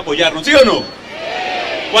una vez a apoyarnos, ¿sí o no?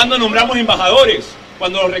 Cuando nombramos embajadores,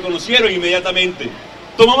 cuando los reconocieron inmediatamente.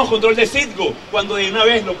 Tomamos control de Citgo cuando de una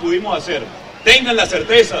vez lo pudimos hacer. Tengan la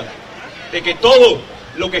certeza de que todo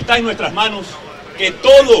lo que está en nuestras manos, que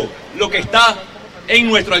todo lo que está en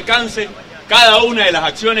nuestro alcance, cada una de las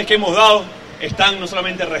acciones que hemos dado, están no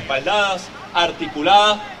solamente respaldadas,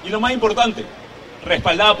 articuladas y lo más importante,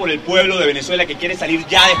 respaldada por el pueblo de Venezuela que quiere salir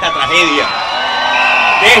ya de esta tragedia,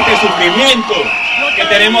 de este sufrimiento que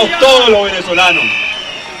tenemos todos los venezolanos.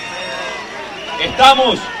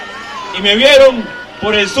 Estamos, y me vieron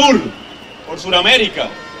por el sur, por Sudamérica,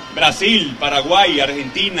 Brasil, Paraguay,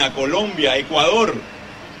 Argentina, Colombia, Ecuador,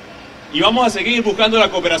 y vamos a seguir buscando la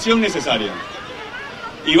cooperación necesaria,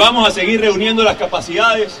 y vamos a seguir reuniendo las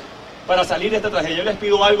capacidades para salir de esta tragedia. Yo les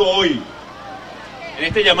pido algo hoy, en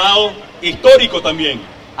este llamado histórico también.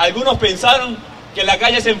 Algunos pensaron que la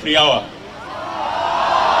calle se enfriaba.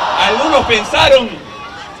 Algunos pensaron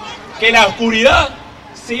que la oscuridad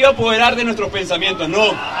se iba a apoderar de nuestros pensamientos.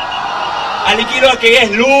 No. Aquí lo que hay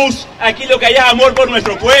es luz, aquí lo que hay es amor por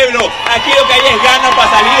nuestro pueblo, aquí lo que hay es ganas para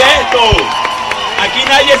salir de esto. Aquí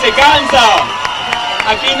nadie se cansa.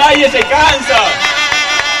 Aquí nadie se cansa.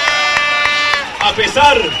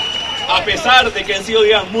 A pesar de que han sido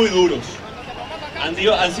días muy duros, han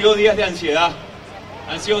sido días de ansiedad,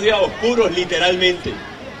 han sido días oscuros literalmente,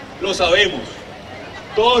 lo sabemos,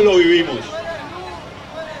 todos lo vivimos.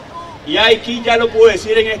 Y aquí ya lo puedo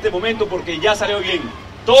decir en este momento porque ya salió bien,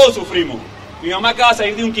 todos sufrimos. Mi mamá acaba de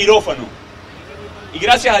salir de un quirófano y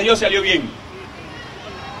gracias a Dios salió bien.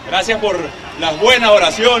 Gracias por las buenas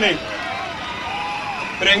oraciones.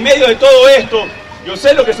 Pero en medio de todo esto, yo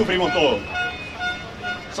sé lo que sufrimos todos.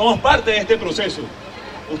 Somos parte de este proceso.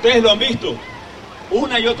 Ustedes lo han visto,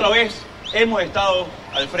 una y otra vez hemos estado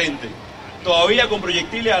al frente, todavía con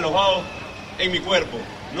proyectiles alojados en mi cuerpo.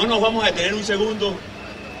 No nos vamos a detener un segundo,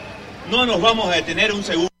 no nos vamos a detener un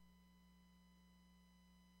segundo.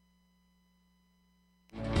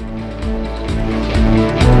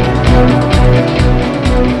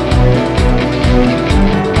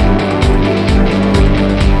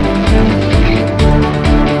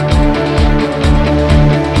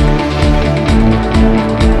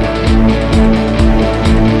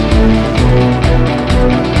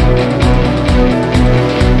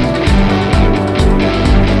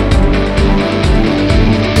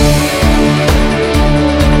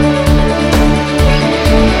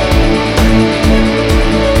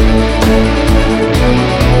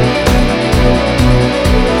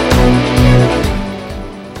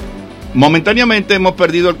 Momentáneamente hemos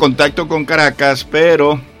perdido el contacto con Caracas,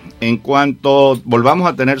 pero en cuanto volvamos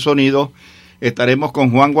a tener sonido, estaremos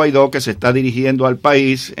con Juan Guaidó, que se está dirigiendo al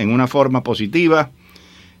país en una forma positiva,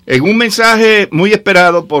 en un mensaje muy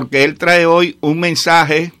esperado, porque él trae hoy un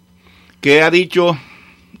mensaje que ha dicho,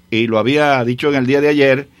 y lo había dicho en el día de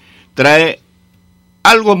ayer, trae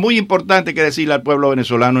algo muy importante que decirle al pueblo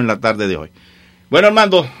venezolano en la tarde de hoy. Bueno,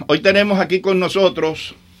 Armando, hoy tenemos aquí con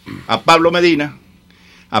nosotros a Pablo Medina,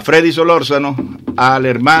 a Freddy Solórzano, al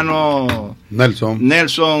hermano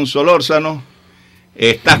Nelson Solórzano.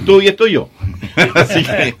 Estás tú y estoy yo. Así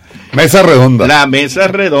que, mesa redonda. La mesa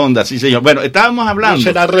redonda, sí, señor. Bueno, estábamos hablando. No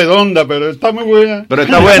será redonda, pero está muy buena. Pero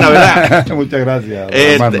está buena, ¿verdad? Muchas gracias,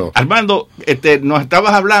 Armando. Armando, nos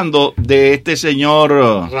estabas hablando de este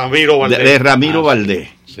señor Ramiro Valdés. De Ramiro Valdés.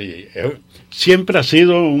 Sí, siempre ha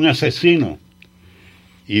sido un asesino.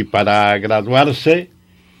 Y para graduarse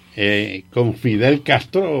con Fidel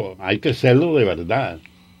Castro hay que serlo de verdad.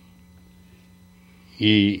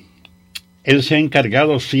 Y él se ha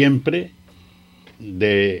encargado siempre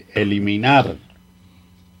de eliminar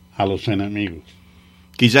a los enemigos.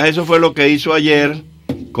 Quizás eso fue lo que hizo ayer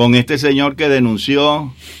con este señor que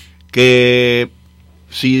denunció que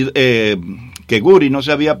que Guri no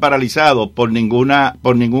se había paralizado por ningún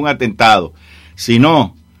atentado,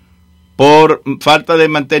 sino por falta de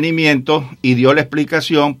mantenimiento, y dio la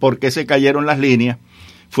explicación por qué se cayeron las líneas.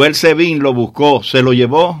 Fue el SEBIN, lo buscó, se lo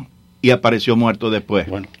llevó y apareció muerto después.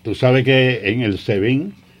 Bueno, tú sabes que en el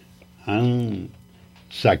SEBIN han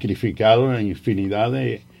sacrificado a infinidad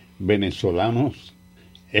de venezolanos,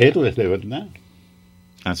 héroes de verdad.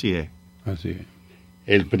 Así es. Así es.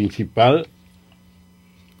 El principal,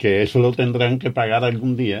 que eso lo tendrán que pagar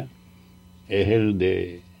algún día, es el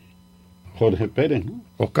de Jorge Pérez, ¿no?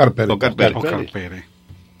 Oscar Pérez.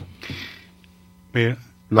 Mira,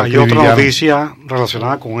 hay otra noticia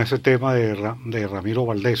relacionada con ese tema de Ramiro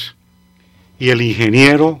Valdés. Y el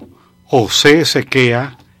ingeniero José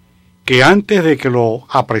Sequea, que antes de que lo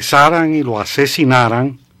apresaran y lo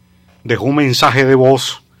asesinaran, dejó un mensaje de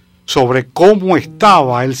voz sobre cómo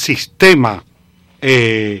estaba el sistema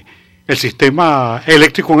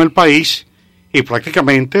eléctrico en el país, y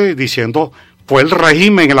prácticamente diciendo: fue el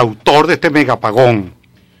régimen el autor de este megapagón.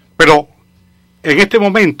 Pero en este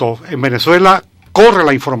momento en Venezuela corre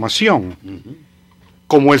la información.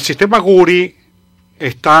 Como el sistema Guri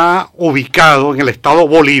está ubicado en el estado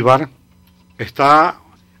Bolívar,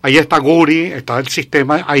 ahí está Guri, está el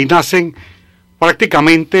sistema, ahí nacen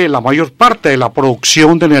prácticamente la mayor parte de la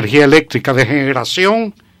producción de energía eléctrica, de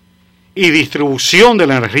generación y distribución de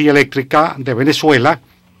la energía eléctrica de Venezuela.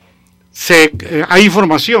 Hay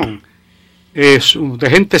información de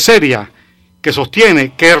gente seria que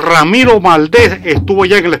sostiene que Ramiro Valdés estuvo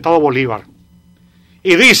ya en el estado Bolívar,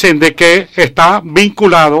 y dicen de que está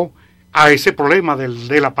vinculado a ese problema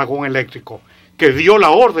del apagón eléctrico, que dio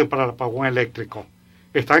la orden para el apagón eléctrico.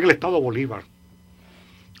 Está en el estado Bolívar.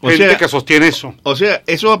 Gente que sostiene eso. O sea,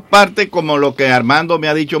 eso parte como lo que Armando me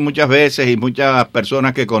ha dicho muchas veces, y muchas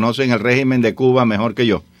personas que conocen el régimen de Cuba mejor que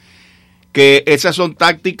yo, que esas son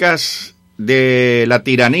tácticas de la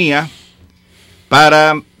tiranía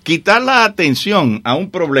para quitar la atención a un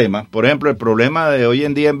problema. Por ejemplo, el problema de hoy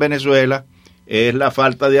en día en Venezuela es la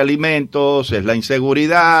falta de alimentos, es la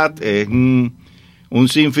inseguridad, es un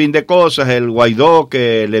sinfín de cosas. El Guaidó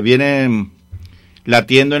que le vienen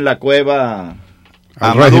latiendo en la cueva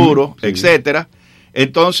a Maduro, etcétera.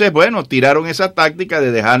 Entonces, bueno, tiraron esa táctica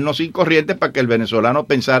de dejarnos sin corriente para que el venezolano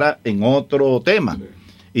pensara en otro tema.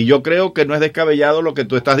 Y yo creo que no es descabellado lo que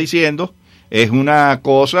tú estás diciendo. Es una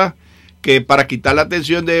cosa que para quitar la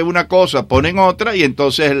atención de una cosa ponen otra, y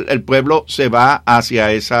entonces el pueblo se va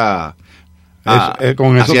hacia esa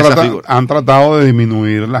con eso han tratado de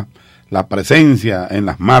disminuir la presencia en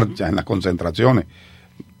las marchas, en las concentraciones,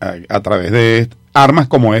 a través de armas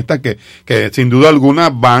como esta que sin duda alguna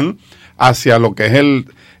van hacia lo que es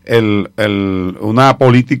una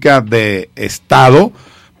política de Estado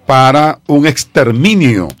para un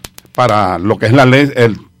exterminio, para lo que es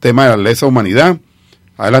el tema de la lesa humanidad.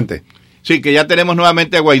 Adelante. Sí, que ya tenemos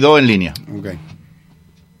nuevamente a Guaidó en línea. Okay.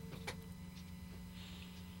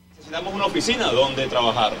 Necesitamos una oficina donde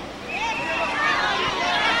trabajar.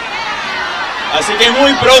 Así que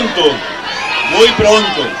muy pronto,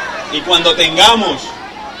 y cuando tengamos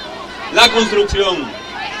la construcción,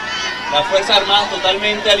 las Fuerzas Armadas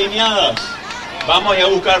totalmente alineadas, vamos a ir a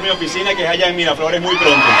buscar mi oficina que es allá en Miraflores muy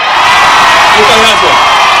pronto. Muchas gracias.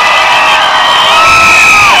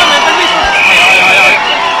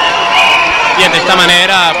 Bien, de esta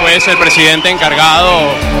manera, pues, el presidente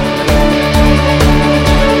encargado.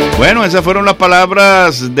 Bueno, esas fueron las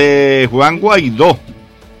palabras de Juan Guaidó.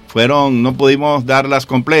 No pudimos darlas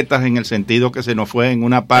completas en el sentido que se nos fue en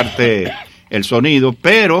una parte el sonido,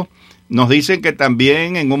 pero nos dicen que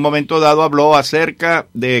también en un momento dado habló acerca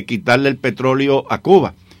de quitarle el petróleo a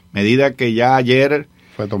Cuba, medida que ya ayer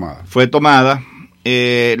fue tomada.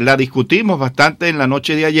 La discutimos bastante en la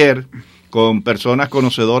noche de ayer con personas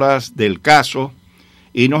conocedoras del caso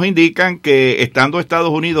y nos indican que estando Estados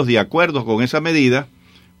Unidos de acuerdo con esa medida,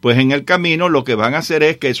 pues en el camino lo que van a hacer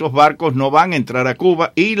es que esos barcos no van a entrar a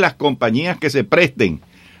Cuba y las compañías que se presten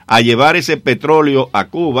a llevar ese petróleo a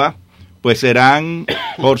Cuba, pues serán,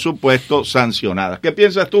 por supuesto, sancionadas. ¿Qué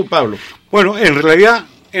piensas tú, Pablo? Bueno, en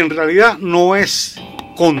realidad no es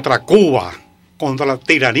contra Cuba, contra la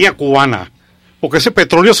tiranía cubana, porque ese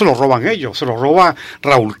petróleo se lo roban ellos, se lo roba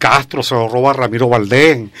Raúl Castro, se lo roba Ramiro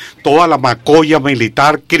Valdés, toda la macolla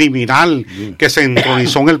militar criminal que se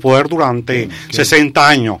entronizó en el poder durante 60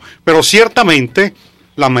 años. Pero ciertamente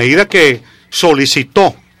la medida que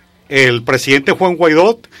solicitó el presidente Juan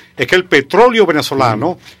Guaidó es que el petróleo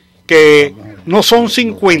venezolano, que no son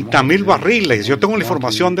 50.000 barriles, yo tengo la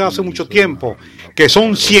información de hace mucho tiempo, que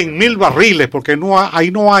son 100.000 barriles, porque ahí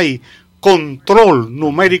no hay control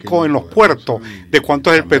numérico en los puertos de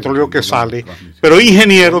cuánto es el petróleo que sale, pero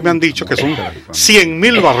ingenieros me han dicho que son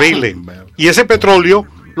 100.000 barriles, y ese petróleo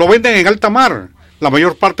lo venden en alta mar, la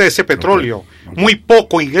mayor parte de ese petróleo, muy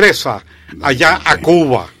poco ingresa allá a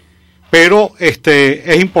Cuba, pero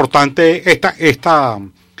es importante esta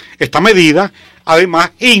medida.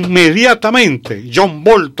 Además, inmediatamente John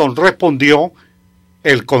Bolton respondió,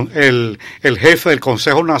 el jefe del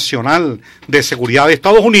Consejo Nacional de Seguridad de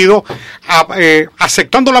Estados Unidos,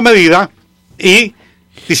 aceptando la medida y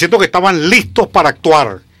diciendo que estaban listos para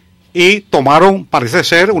actuar. Y tomaron, parece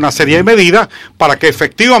ser, una serie de medidas para que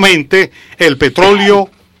efectivamente el petróleo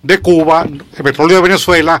de Cuba, el petróleo de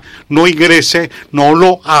Venezuela, no ingrese, no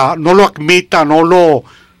lo admita,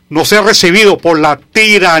 no sea recibido por la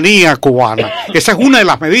tiranía cubana. Esa es una de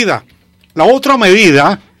las medidas. La otra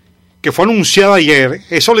medida que fue anunciada ayer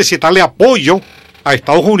es solicitarle apoyo a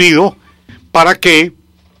Estados Unidos para que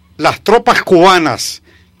las tropas cubanas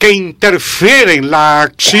que interfieren en la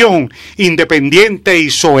acción independiente y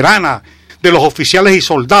soberana de los oficiales y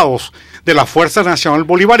soldados de la Fuerza Nacional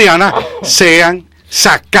Bolivariana sean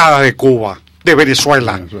sacadas de Cuba, de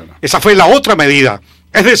Venezuela. Esa fue la otra medida.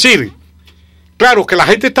 Es decir, claro que la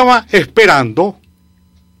gente estaba esperando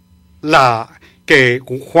que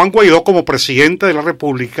Juan Guaidó, como presidente de la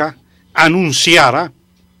República, anunciara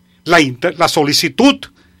la solicitud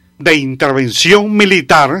de intervención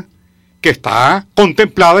militar que está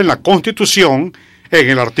contemplada en la Constitución en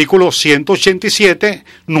el artículo 187,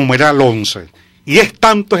 numeral 11. Y es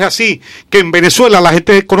así que en Venezuela la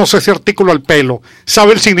gente conoce ese artículo al pelo,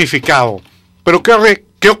 sabe el significado. Pero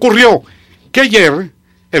 ¿qué ocurrió? Que ayer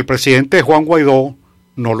el presidente Juan Guaidó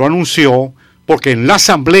no lo anunció porque en la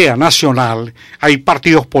Asamblea Nacional hay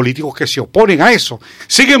partidos políticos que se oponen a eso.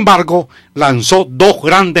 Sin embargo, lanzó dos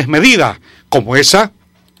grandes medidas, como esa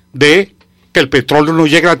de que el petróleo no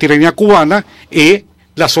llegue a la tiranía cubana y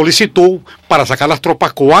la solicitud para sacar las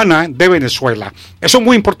tropas cubanas de Venezuela. Eso es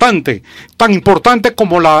muy importante, tan importante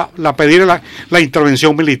como la pedir la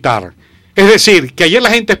intervención militar. Es decir, que ayer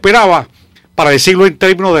la gente esperaba, para decirlo en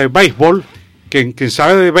términos de béisbol, quien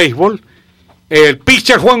sabe de béisbol, el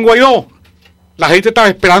pitcher Juan Guaidó, la gente estaba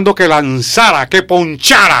esperando que lanzara, que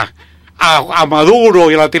ponchara a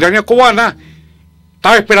Maduro y a la tiranía cubana,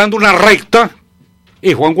 estaba esperando una recta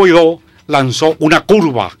y Juan Guaidó lanzó una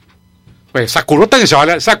curva. Pues esa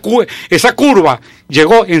curva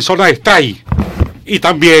llegó en zona de strike y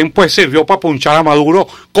también pues sirvió para ponchar a Maduro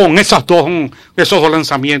con esos dos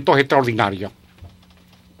lanzamientos extraordinarios.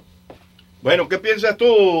 Bueno, ¿qué piensas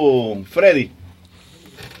tú, Freddy?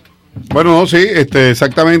 Bueno, no, sí,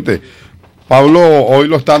 exactamente. Pablo hoy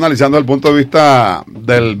lo está analizando desde el punto de vista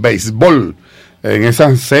del béisbol. en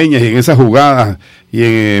esas señas y en esas jugadas, y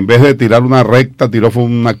en vez de tirar una recta, tiró fue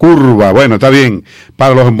una curva. Bueno, está bien.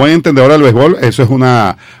 Para los buen entendedores del béisbol, eso es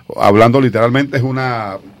hablando literalmente, es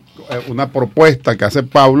una propuesta que hace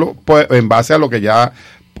Pablo, pues, en base a lo que ya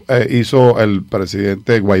hizo el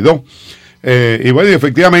presidente Guaidó. Y bueno, y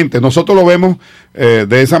efectivamente, nosotros lo vemos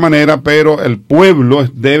de esa manera, pero el pueblo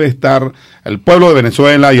debe estar, el pueblo de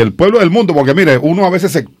Venezuela y el pueblo del mundo, porque mire, uno a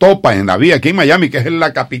veces se topa en la vía, aquí en Miami, que es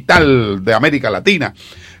la capital de América Latina,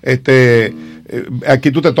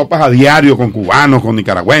 aquí tú te topas a diario con cubanos, con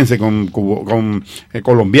nicaragüenses, con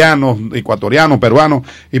colombianos, ecuatorianos, peruanos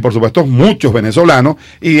y por supuesto muchos venezolanos,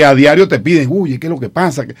 y a diario te piden, uy, ¿qué es lo que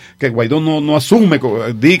pasa? Que Guaidó no asume,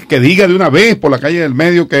 que diga de una vez por la calle del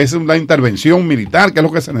medio que es una intervención militar, que es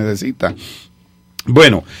lo que se necesita.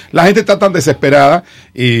 Bueno, la gente está tan desesperada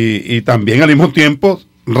y también al mismo tiempo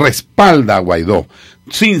respalda a Guaidó.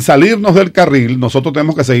 Sin salirnos del carril, nosotros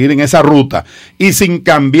tenemos que seguir en esa ruta y sin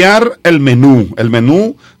cambiar el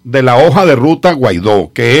menú de la hoja de ruta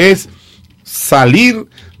Guaidó, que es salir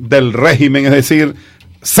del régimen, es decir,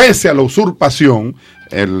 cese a la usurpación,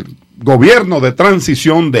 el gobierno de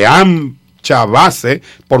transición de ancha base,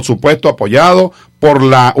 por supuesto apoyado por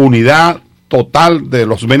la unidad total de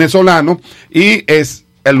los venezolanos, y es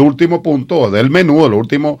el último punto del menú, el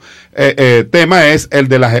último tema es el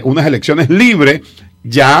de unas elecciones libres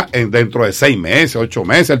ya dentro de 6 meses, 8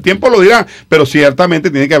 meses, el tiempo lo dirá, pero ciertamente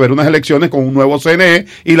tiene que haber unas elecciones con un nuevo CNE,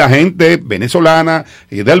 y la gente venezolana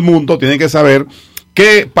y del mundo tiene que saber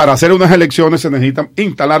que para hacer unas elecciones se necesita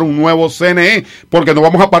instalar un nuevo CNE, porque no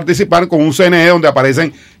vamos a participar con un CNE donde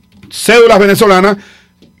aparecen cédulas venezolanas,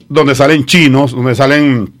 donde salen chinos, donde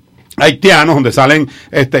salen haitianos, donde salen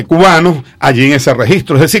cubanos allí en ese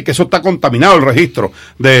registro. Es decir, que eso está contaminado, el registro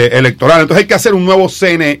electoral. Entonces hay que hacer un nuevo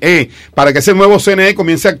CNE para que ese nuevo CNE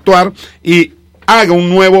comience a actuar y haga un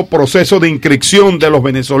nuevo proceso de inscripción de los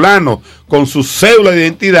venezolanos con su cédula de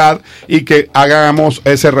identidad, y que hagamos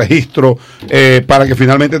ese registro para que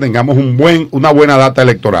finalmente tengamos una buena data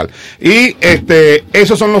electoral. Y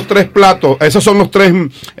esos son los 3 platos, esos son los 3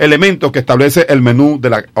 elementos que establece el menú de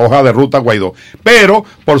la hoja de ruta Guaidó. Pero,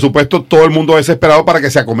 por supuesto, todo el mundo desesperado para que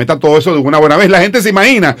se acometa todo eso de una buena vez. La gente se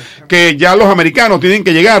imagina que ya los americanos tienen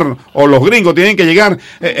que llegar, o los gringos tienen que llegar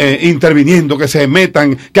interviniendo, que se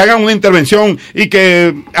metan, que hagan una intervención, y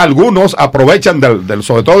que algunos aprovechan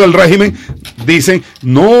sobre todo del régimen, dicen,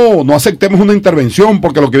 no aceptemos una intervención,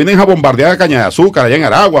 porque lo que vienen es a bombardear a Caña de Azúcar allá en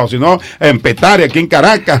Aragua, o si no en Petare, aquí en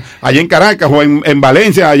Caracas, allá en Caracas, o en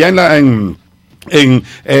Valencia, allá en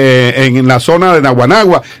la zona de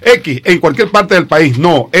Naguanagua, en cualquier parte del país.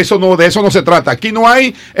 De eso no se trata. Aquí no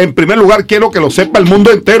hay, en primer lugar, quiero que lo sepa el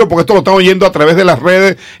mundo entero, porque esto lo estamos oyendo a través de las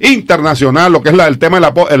redes internacionales, lo que es el tema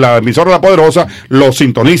de la emisora La Poderosa, lo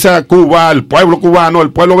sintoniza Cuba, el pueblo cubano, el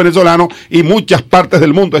pueblo venezolano, y muchas partes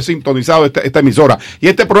del mundo es sintonizado esta emisora. Y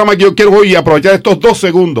este programa que yo quiero hoy aprovechar estos 2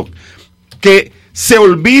 segundos, que se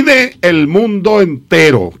olvide el mundo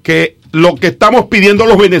entero, que lo que estamos pidiendo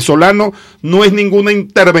los venezolanos no es ninguna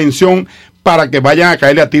intervención para que vayan a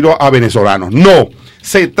caerle a tiro a venezolanos. No,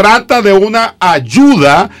 se trata de una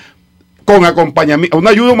ayuda con acompañamiento, una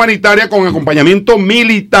ayuda humanitaria con acompañamiento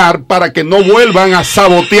militar, para que no vuelvan a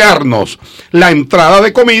sabotearnos la entrada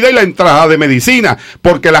de comida y la entrada de medicina,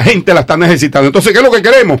 porque la gente la está necesitando. Entonces, ¿qué es lo que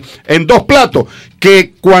queremos? En 2 platos,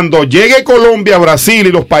 que cuando llegue Colombia, Brasil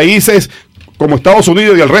y los países como Estados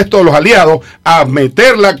Unidos y el resto de los aliados a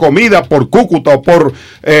meter la comida por Cúcuta o por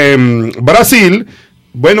Brasil,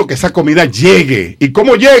 bueno, que esa comida llegue. ¿Y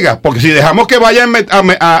cómo llega? Porque si dejamos que vayan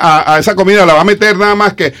a esa comida, la va a meter nada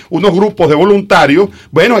más que unos grupos de voluntarios,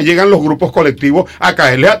 bueno, ahí llegan los grupos colectivos a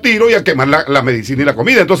caerle a tiro y a quemar la medicina y la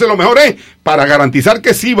comida. Entonces lo mejor es, para garantizar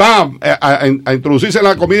que sí va a introducirse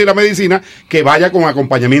la comida y la medicina, que vaya con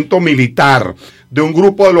acompañamiento militar de un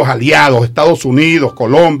grupo de los aliados, Estados Unidos,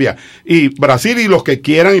 Colombia y Brasil, y los que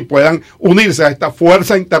quieran y puedan unirse a esta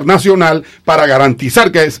fuerza internacional para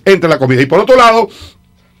garantizar que entre la comida. Y por otro lado,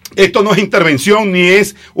 esto no es intervención, ni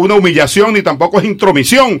es una humillación, ni tampoco es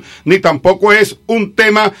intromisión, ni tampoco es un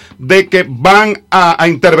tema de que van a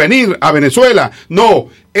intervenir a Venezuela. No,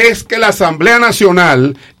 es que la Asamblea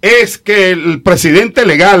Nacional, es que el presidente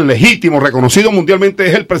legal, legítimo, reconocido mundialmente,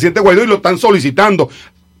 es el presidente Guaidó, y lo están solicitando.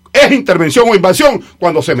 Es intervención o invasión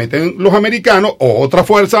cuando se meten los americanos o otra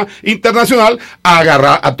fuerza internacional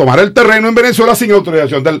a tomar el terreno en Venezuela sin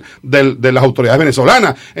autorización de las autoridades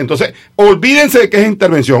venezolanas. Entonces, olvídense de que es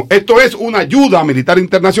intervención. Esto es una ayuda militar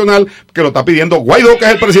internacional que lo está pidiendo Guaidó, que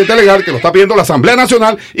es el presidente legal, que lo está pidiendo la Asamblea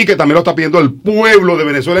Nacional y que también lo está pidiendo el pueblo de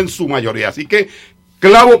Venezuela en su mayoría. Así que,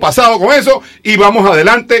 clavo pasado con eso, y vamos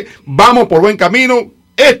adelante, vamos por buen camino.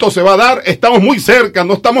 Esto se va a dar, estamos muy cerca,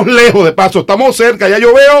 no estamos lejos de paso, estamos cerca, ya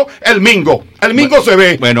yo veo el Mingo se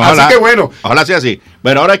ve, bueno, así ojalá, que bueno. Ojalá sea así.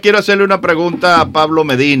 Bueno, ahora quiero hacerle una pregunta a Pablo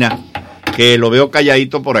Medina, que lo veo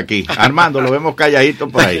calladito por aquí. Armando, lo vemos calladito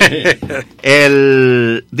por ahí.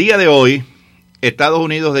 El día de hoy, Estados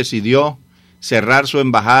Unidos decidió cerrar su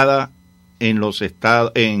embajada en los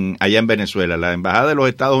estados, allá en Venezuela. La embajada de los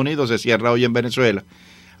Estados Unidos se cierra hoy en Venezuela.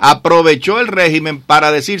 Aprovechó el régimen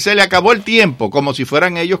para decir, se le acabó el tiempo, como si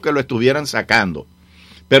fueran ellos que lo estuvieran sacando.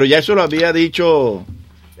 Pero ya eso lo había dicho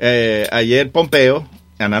ayer Pompeo,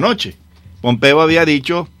 en la noche. Pompeo había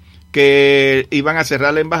dicho que iban a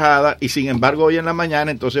cerrar la embajada y sin embargo hoy en la mañana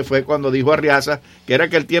entonces fue cuando dijo Arriaza que era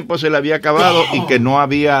que el tiempo se le había acabado y que no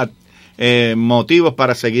había motivos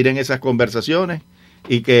para seguir en esas conversaciones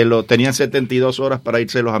y que tenían 72 horas para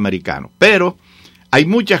irse los americanos. Pero hay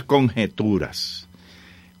muchas conjeturas.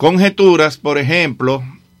 Conjeturas, por ejemplo,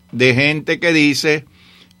 de gente que dice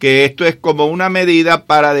que esto es como una medida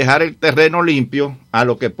para dejar el terreno limpio a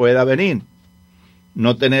lo que pueda venir,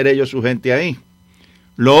 no tener ellos su gente ahí.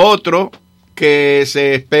 Lo otro, que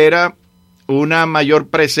se espera una mayor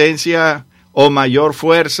presencia o mayor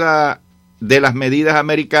fuerza de las medidas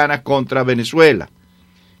americanas contra Venezuela.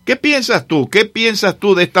 ¿Qué piensas tú? ¿Qué piensas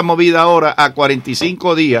tú de esta movida ahora a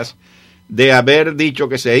 45 días de haber dicho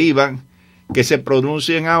que se iban? Que se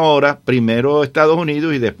pronuncien ahora, primero Estados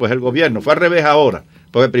Unidos y después el gobierno. Fue al revés ahora,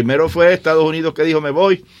 porque primero fue Estados Unidos que dijo me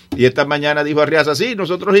voy, y esta mañana dijo Arriaza, sí,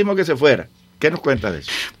 nosotros dijimos que se fuera. ¿Qué nos cuenta de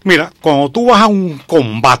eso? Mira, cuando tú vas a un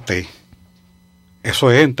combate,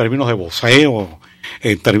 eso es en términos de boxeo,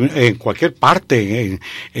 en cualquier parte,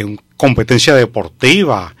 en competencia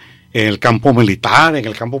deportiva, en el campo militar, en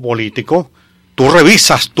el campo político, tú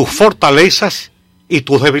revisas tus fortalezas y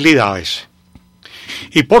tus debilidades.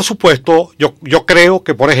 Y por supuesto, yo creo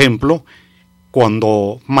que, por ejemplo,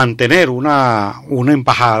 cuando mantener una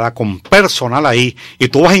embajada con personal ahí, y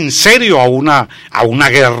tú vas en serio a una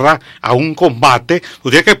guerra, a un combate, tú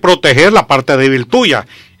tienes que proteger la parte débil tuya.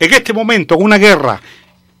 En este momento, en una guerra,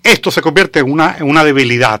 esto se convierte en una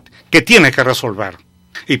debilidad que tienes que resolver.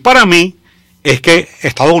 Y para mí, es que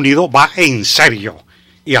Estados Unidos va en serio.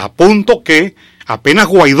 Y a punto que apenas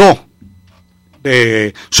Guaidó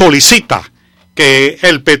solicita que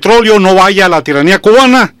el petróleo no vaya a la tiranía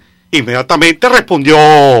cubana, inmediatamente respondió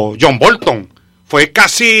John Bolton. Fue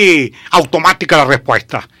casi automática la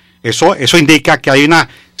respuesta. Eso indica que hay una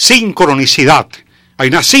sincronicidad, hay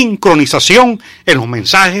una sincronización en los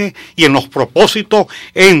mensajes y en los propósitos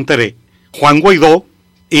entre Juan Guaidó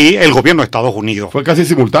y el gobierno de Estados Unidos. Fue casi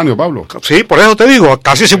simultáneo, Pablo. Sí, por eso te digo,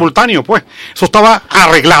 casi simultáneo, pues. Eso estaba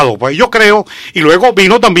arreglado, pues yo creo. Y luego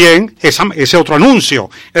vino también ese otro anuncio.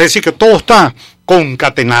 Es decir, que todo está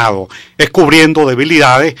concatenado, es cubriendo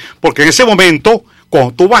debilidades, porque en ese momento,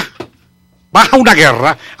 cuando tú vas a una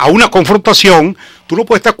guerra, a una confrontación, tú no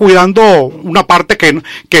puedes estar cuidando una parte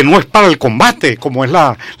que no es para el combate, como es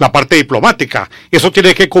la parte diplomática. Eso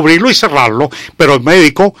tienes que cubrirlo y cerrarlo, pero el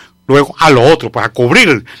médico luego a lo otro, pues a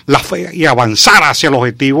cubrir la fe y avanzar hacia el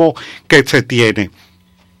objetivo que se tiene.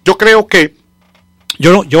 Yo creo que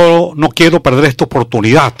yo no quiero perder esta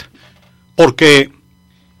oportunidad, porque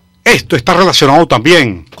esto está relacionado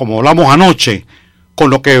también, como hablamos anoche, con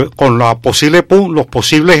los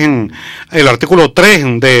posibles en el artículo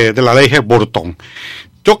 3 de la ley Burton.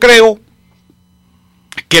 Yo creo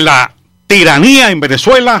que la tiranía en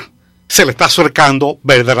Venezuela se le está acercando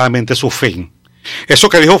verdaderamente su fin. Eso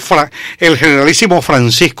que dijo el generalísimo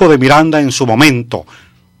Francisco de Miranda en su momento: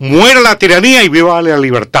 muera la tiranía y viva la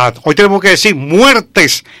libertad. Hoy tenemos que decir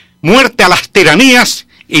muerte a las tiranías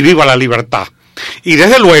y viva la libertad. Y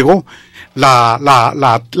desde luego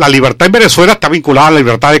la libertad en Venezuela está vinculada a la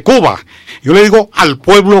libertad de Cuba. Yo le digo al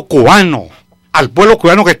pueblo cubano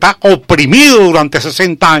que está oprimido durante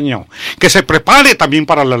 60 años, que se prepare también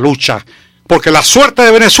para la lucha, porque la suerte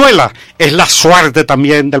de Venezuela es la suerte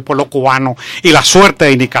también del pueblo cubano, y la suerte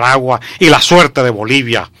de Nicaragua, y la suerte de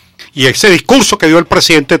Bolivia. Y ese discurso que dio el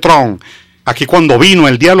presidente Trump aquí cuando vino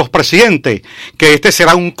el Día de los Presidentes, que este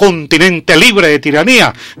será un continente libre de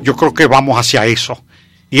tiranía, yo creo que vamos hacia eso.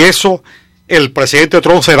 Y eso, el presidente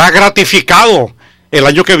Trump será gratificado el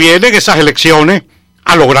año que viene en esas elecciones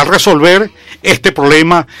a lograr resolver este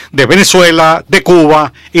problema de Venezuela, de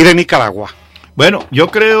Cuba y de Nicaragua. Bueno, yo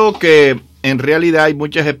creo que en realidad hay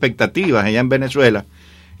muchas expectativas allá en Venezuela.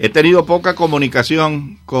 He tenido poca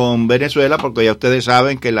comunicación con Venezuela porque ya ustedes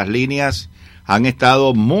saben que las líneas han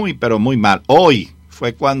estado muy, pero muy mal. Hoy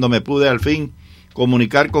fue cuando me pude al fin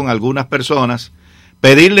comunicar con algunas personas,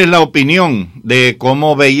 pedirles la opinión de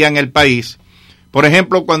cómo veían el país. Por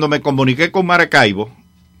ejemplo, cuando me comuniqué con Maracaibo,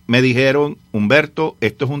 me dijeron: Humberto,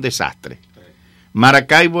 esto es un desastre.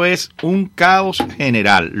 Maracaibo es un caos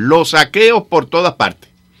general. Los saqueos por todas partes.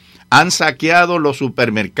 Han saqueado los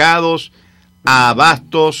supermercados,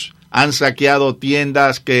 abastos, han saqueado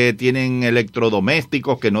tiendas que tienen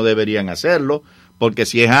electrodomésticos que no deberían hacerlo, porque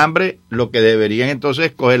si es hambre, lo que deberían entonces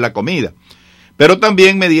es coger la comida. Pero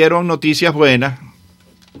también me dieron noticias buenas,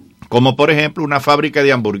 como por ejemplo una fábrica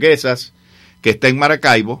de hamburguesas que está en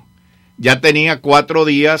Maracaibo, ya tenía 4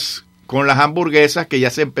 días con las hamburguesas que ya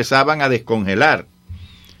se empezaban a descongelar.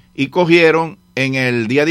 Y cogieron en el día